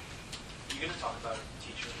 Are you going to talk about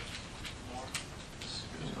teachers more?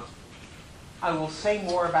 I will say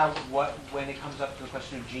more about what when it comes up to the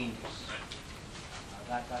question of genius.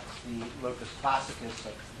 That's the locus classicus,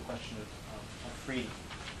 that's the question of freedom.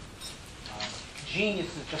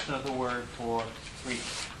 Genius is just another word for freedom.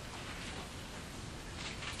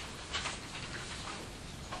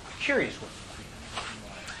 Curious word for freedom.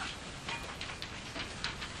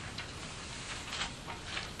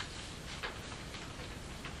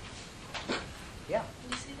 Yeah.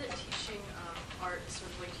 When you say that teaching art is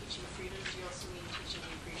sort of like teaching freedom, do you also mean teaching the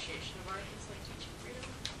appreciation of art is like teaching freedom?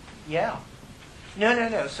 Yeah.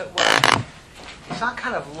 No. So, well, it's not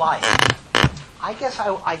kind of like. I guess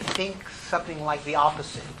I think something like the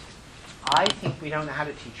opposite. I think we don't know how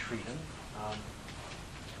to teach freedom.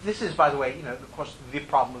 This is, by the way, of course, the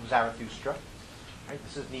problem of Zarathustra. Right?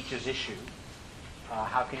 This is Nietzsche's issue.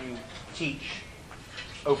 How can you teach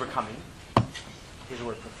overcoming? His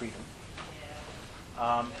word for freedom.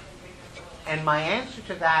 And my answer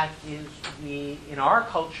to that is we, in our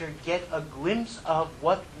culture, get a glimpse of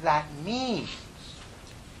what that means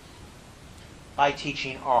by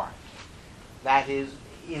teaching art. That is,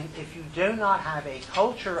 if you do not have a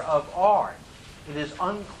culture of art, it is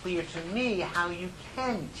unclear to me how you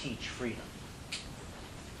can teach freedom.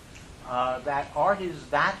 That art is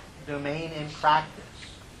that domain in practice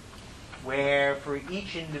where for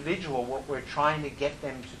each individual what we're trying to get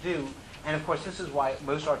them to do, and of course this is why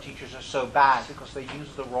most art teachers are so bad, because they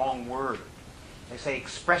use the wrong word. They say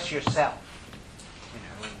express yourself.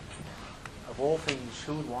 Of all things,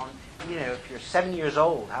 who would want, if you're 7 years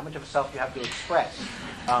old, how much of a self do you have to express?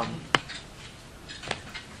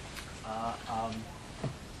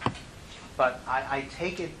 But I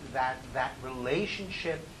take it that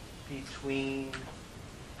relationship between,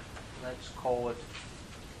 let's call it,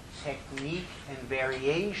 technique and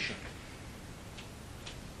variation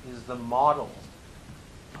is the model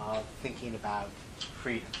of thinking about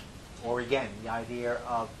freedom. Or again, the idea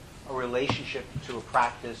of a relationship to a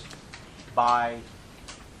practice by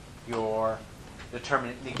your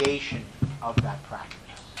determinate negation of that practice.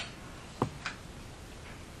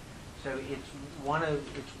 So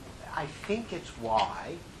I think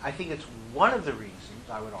it's one of the reasons,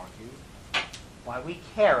 I would argue, why we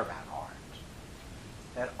care about art.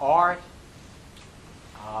 That art,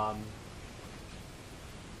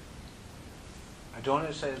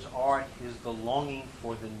 Adorno says art is the longing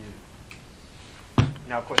for the new.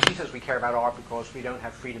 Now, of course, he says we care about art because we don't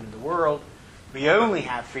have freedom in the world. We only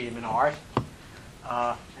have freedom in art,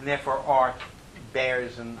 and therefore art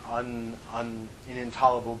bears an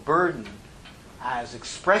intolerable burden as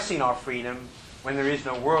expressing our freedom when there is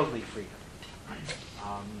no worldly freedom.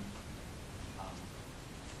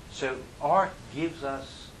 So art gives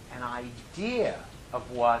us an idea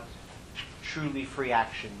of what truly free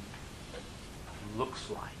action looks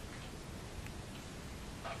like.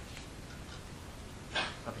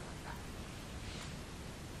 Something like that.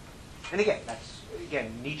 And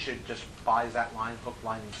again, Nietzsche just buys that line, hook,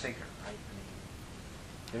 line, and sinker, right?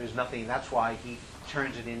 There is nothing, that's why he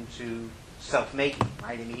turns it into self-making,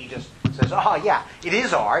 right? He just says, oh yeah, it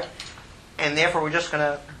is art, and therefore we're just going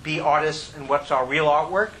to be artists, and what's our real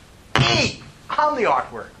artwork? Me! I'm the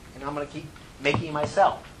artwork, and I'm going to keep making it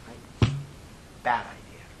myself. Right? Bad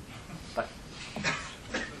idea. But,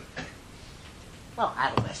 well,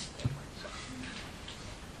 adolescent anyway. So.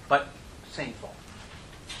 But, same thought.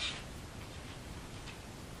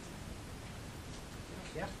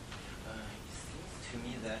 Yeah? It seems to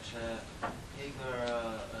me that Hegel,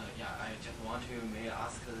 I just want to may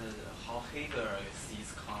ask how Hegel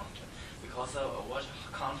sees Kant. Because what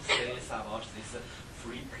Kant says about this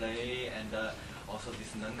free play and also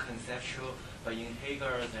this non-conceptual, but in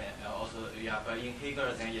Hegel then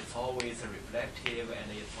it's always reflective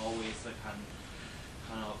and it's always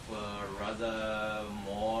kind of rather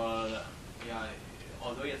more,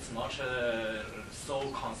 although it's not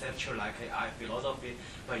so conceptual like philosophy,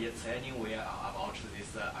 but it's anyway about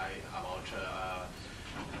this about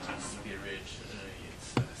spirit,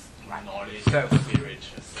 it's knowledge, spirit.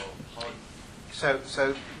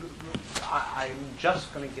 So I'm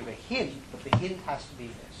just going to give a hint, but the hint has to be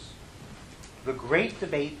this. The great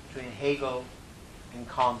debate between Hegel and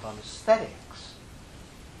Kant on aesthetics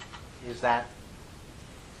is that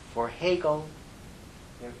for Hegel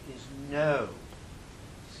there is no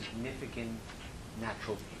significant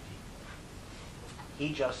natural beauty. He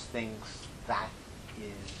just thinks that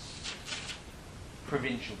is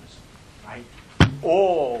provincialism, right?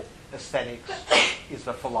 All aesthetics is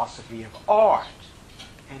the philosophy of art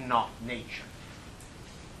and not nature.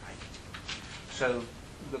 Right? So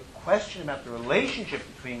the question about the relationship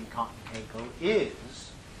between Kant and Hegel is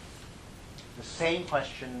the same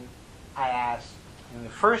question I asked in the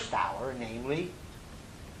first hour, namely,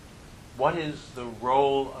 what is the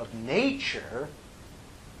role of nature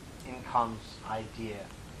in Kant's idea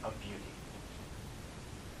of beauty?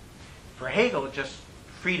 For Hegel,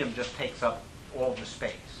 freedom just takes up all the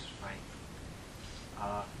space, right?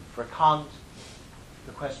 For Kant,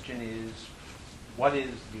 the question is, what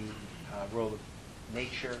is the role of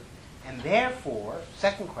nature? And therefore,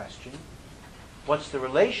 second question, what's the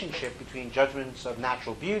relationship between judgments of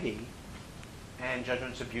natural beauty and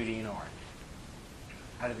judgments of beauty in art?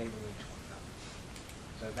 How do they relate to one another?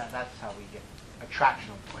 So that's how we get a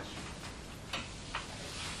traction on the question.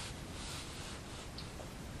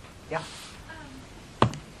 Yeah?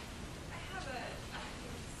 I have I think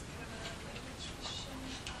it's kind of a language question.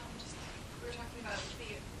 Just we were talking about the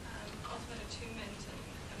ultimate attunement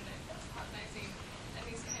and cognizing, and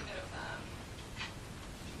these kind of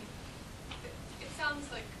it sounds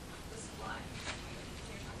like the sublime when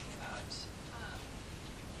you're talking about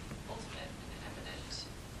ultimate and eminent,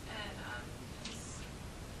 and I'm just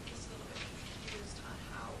a little bit confused on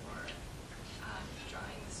how we're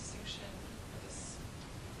drawing this distinction, or this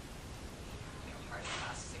hard and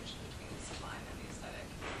fast distinction between the sublime and the aesthetic,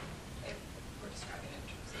 if we're describing it in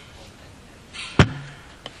terms of ultimate and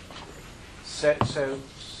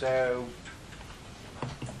So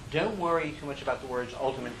don't worry too much about the words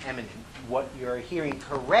ultimate and eminent. What you're hearing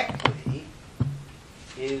correctly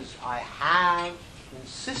is I have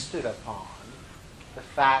insisted upon the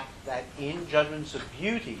fact that in judgments of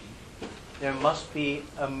beauty there must be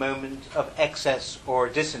a moment of excess or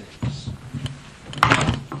dissonance.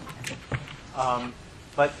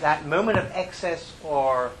 But that moment of excess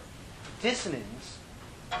or dissonance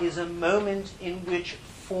is a moment in which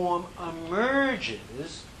form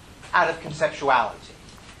emerges out of conceptuality.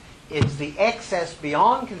 It's the excess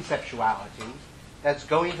beyond conceptuality that's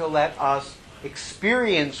going to let us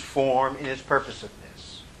experience form in its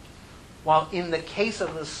purposiveness. While in the case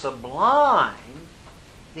of the sublime,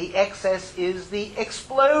 the excess is the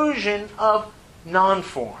explosion of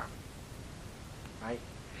non-form. Right?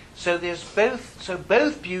 So there's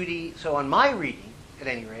both beauty, so on my reading, at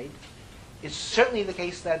any rate, it's certainly the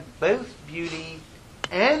case that both beauty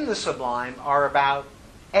and the sublime are about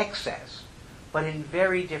excess, but in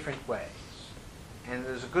very different ways. And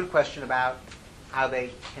there's a good question about how they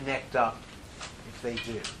connect up, if they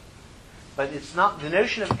do. But it's not, the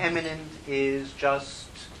notion of eminent is just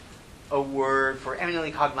a word for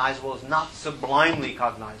eminently cognizable, is not sublimely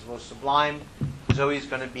cognizable. Sublime is always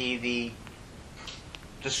going to be the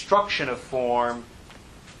destruction of form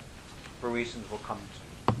for reasons we'll come to.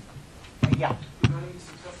 Yeah? Regarding the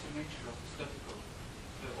subjective nature of aesthetical,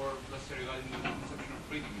 or let's say regarding the conception of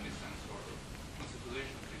freedom in this sense, or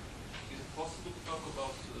conceptualization of freedom, is it possible to talk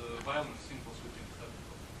about violence impulse within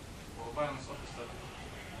aesthetical, or violence of aesthetical?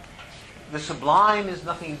 The sublime is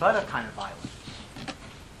nothing but a kind of violence.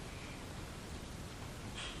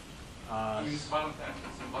 I mean, it's violent act,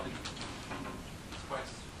 it's embodiment. It's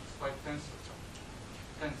quite tense.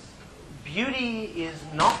 Beauty is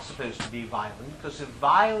not supposed to be violent, because if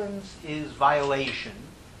violence is violation,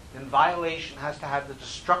 then violation has to have the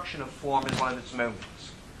destruction of form as one of its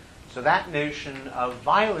moments. So that notion of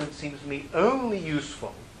violence seems to me only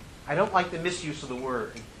useful. I don't like the misuse of the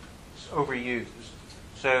word. It's overused.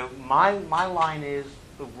 So my line is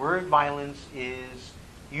the word violence is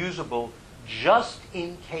usable just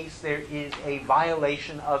in case there is a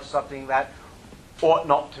violation of something that ought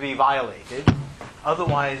not to be violated.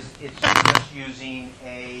 Otherwise, it's just using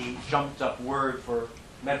a jumped-up word for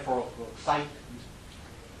metaphorical excitement.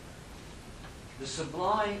 The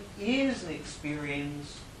sublime is an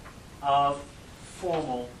experience of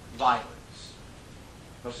formal violence,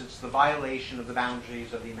 because it's the violation of the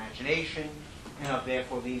boundaries of the imagination and of,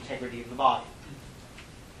 therefore, the integrity of the body.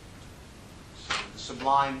 So the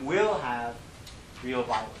sublime will have real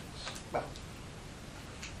violence. Well,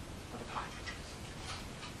 of a kind.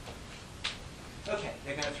 Okay,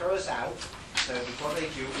 they're going to throw us out. So before they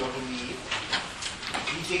do, we'll leave.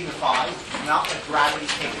 Be dignified, not let gravity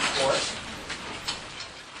take its course.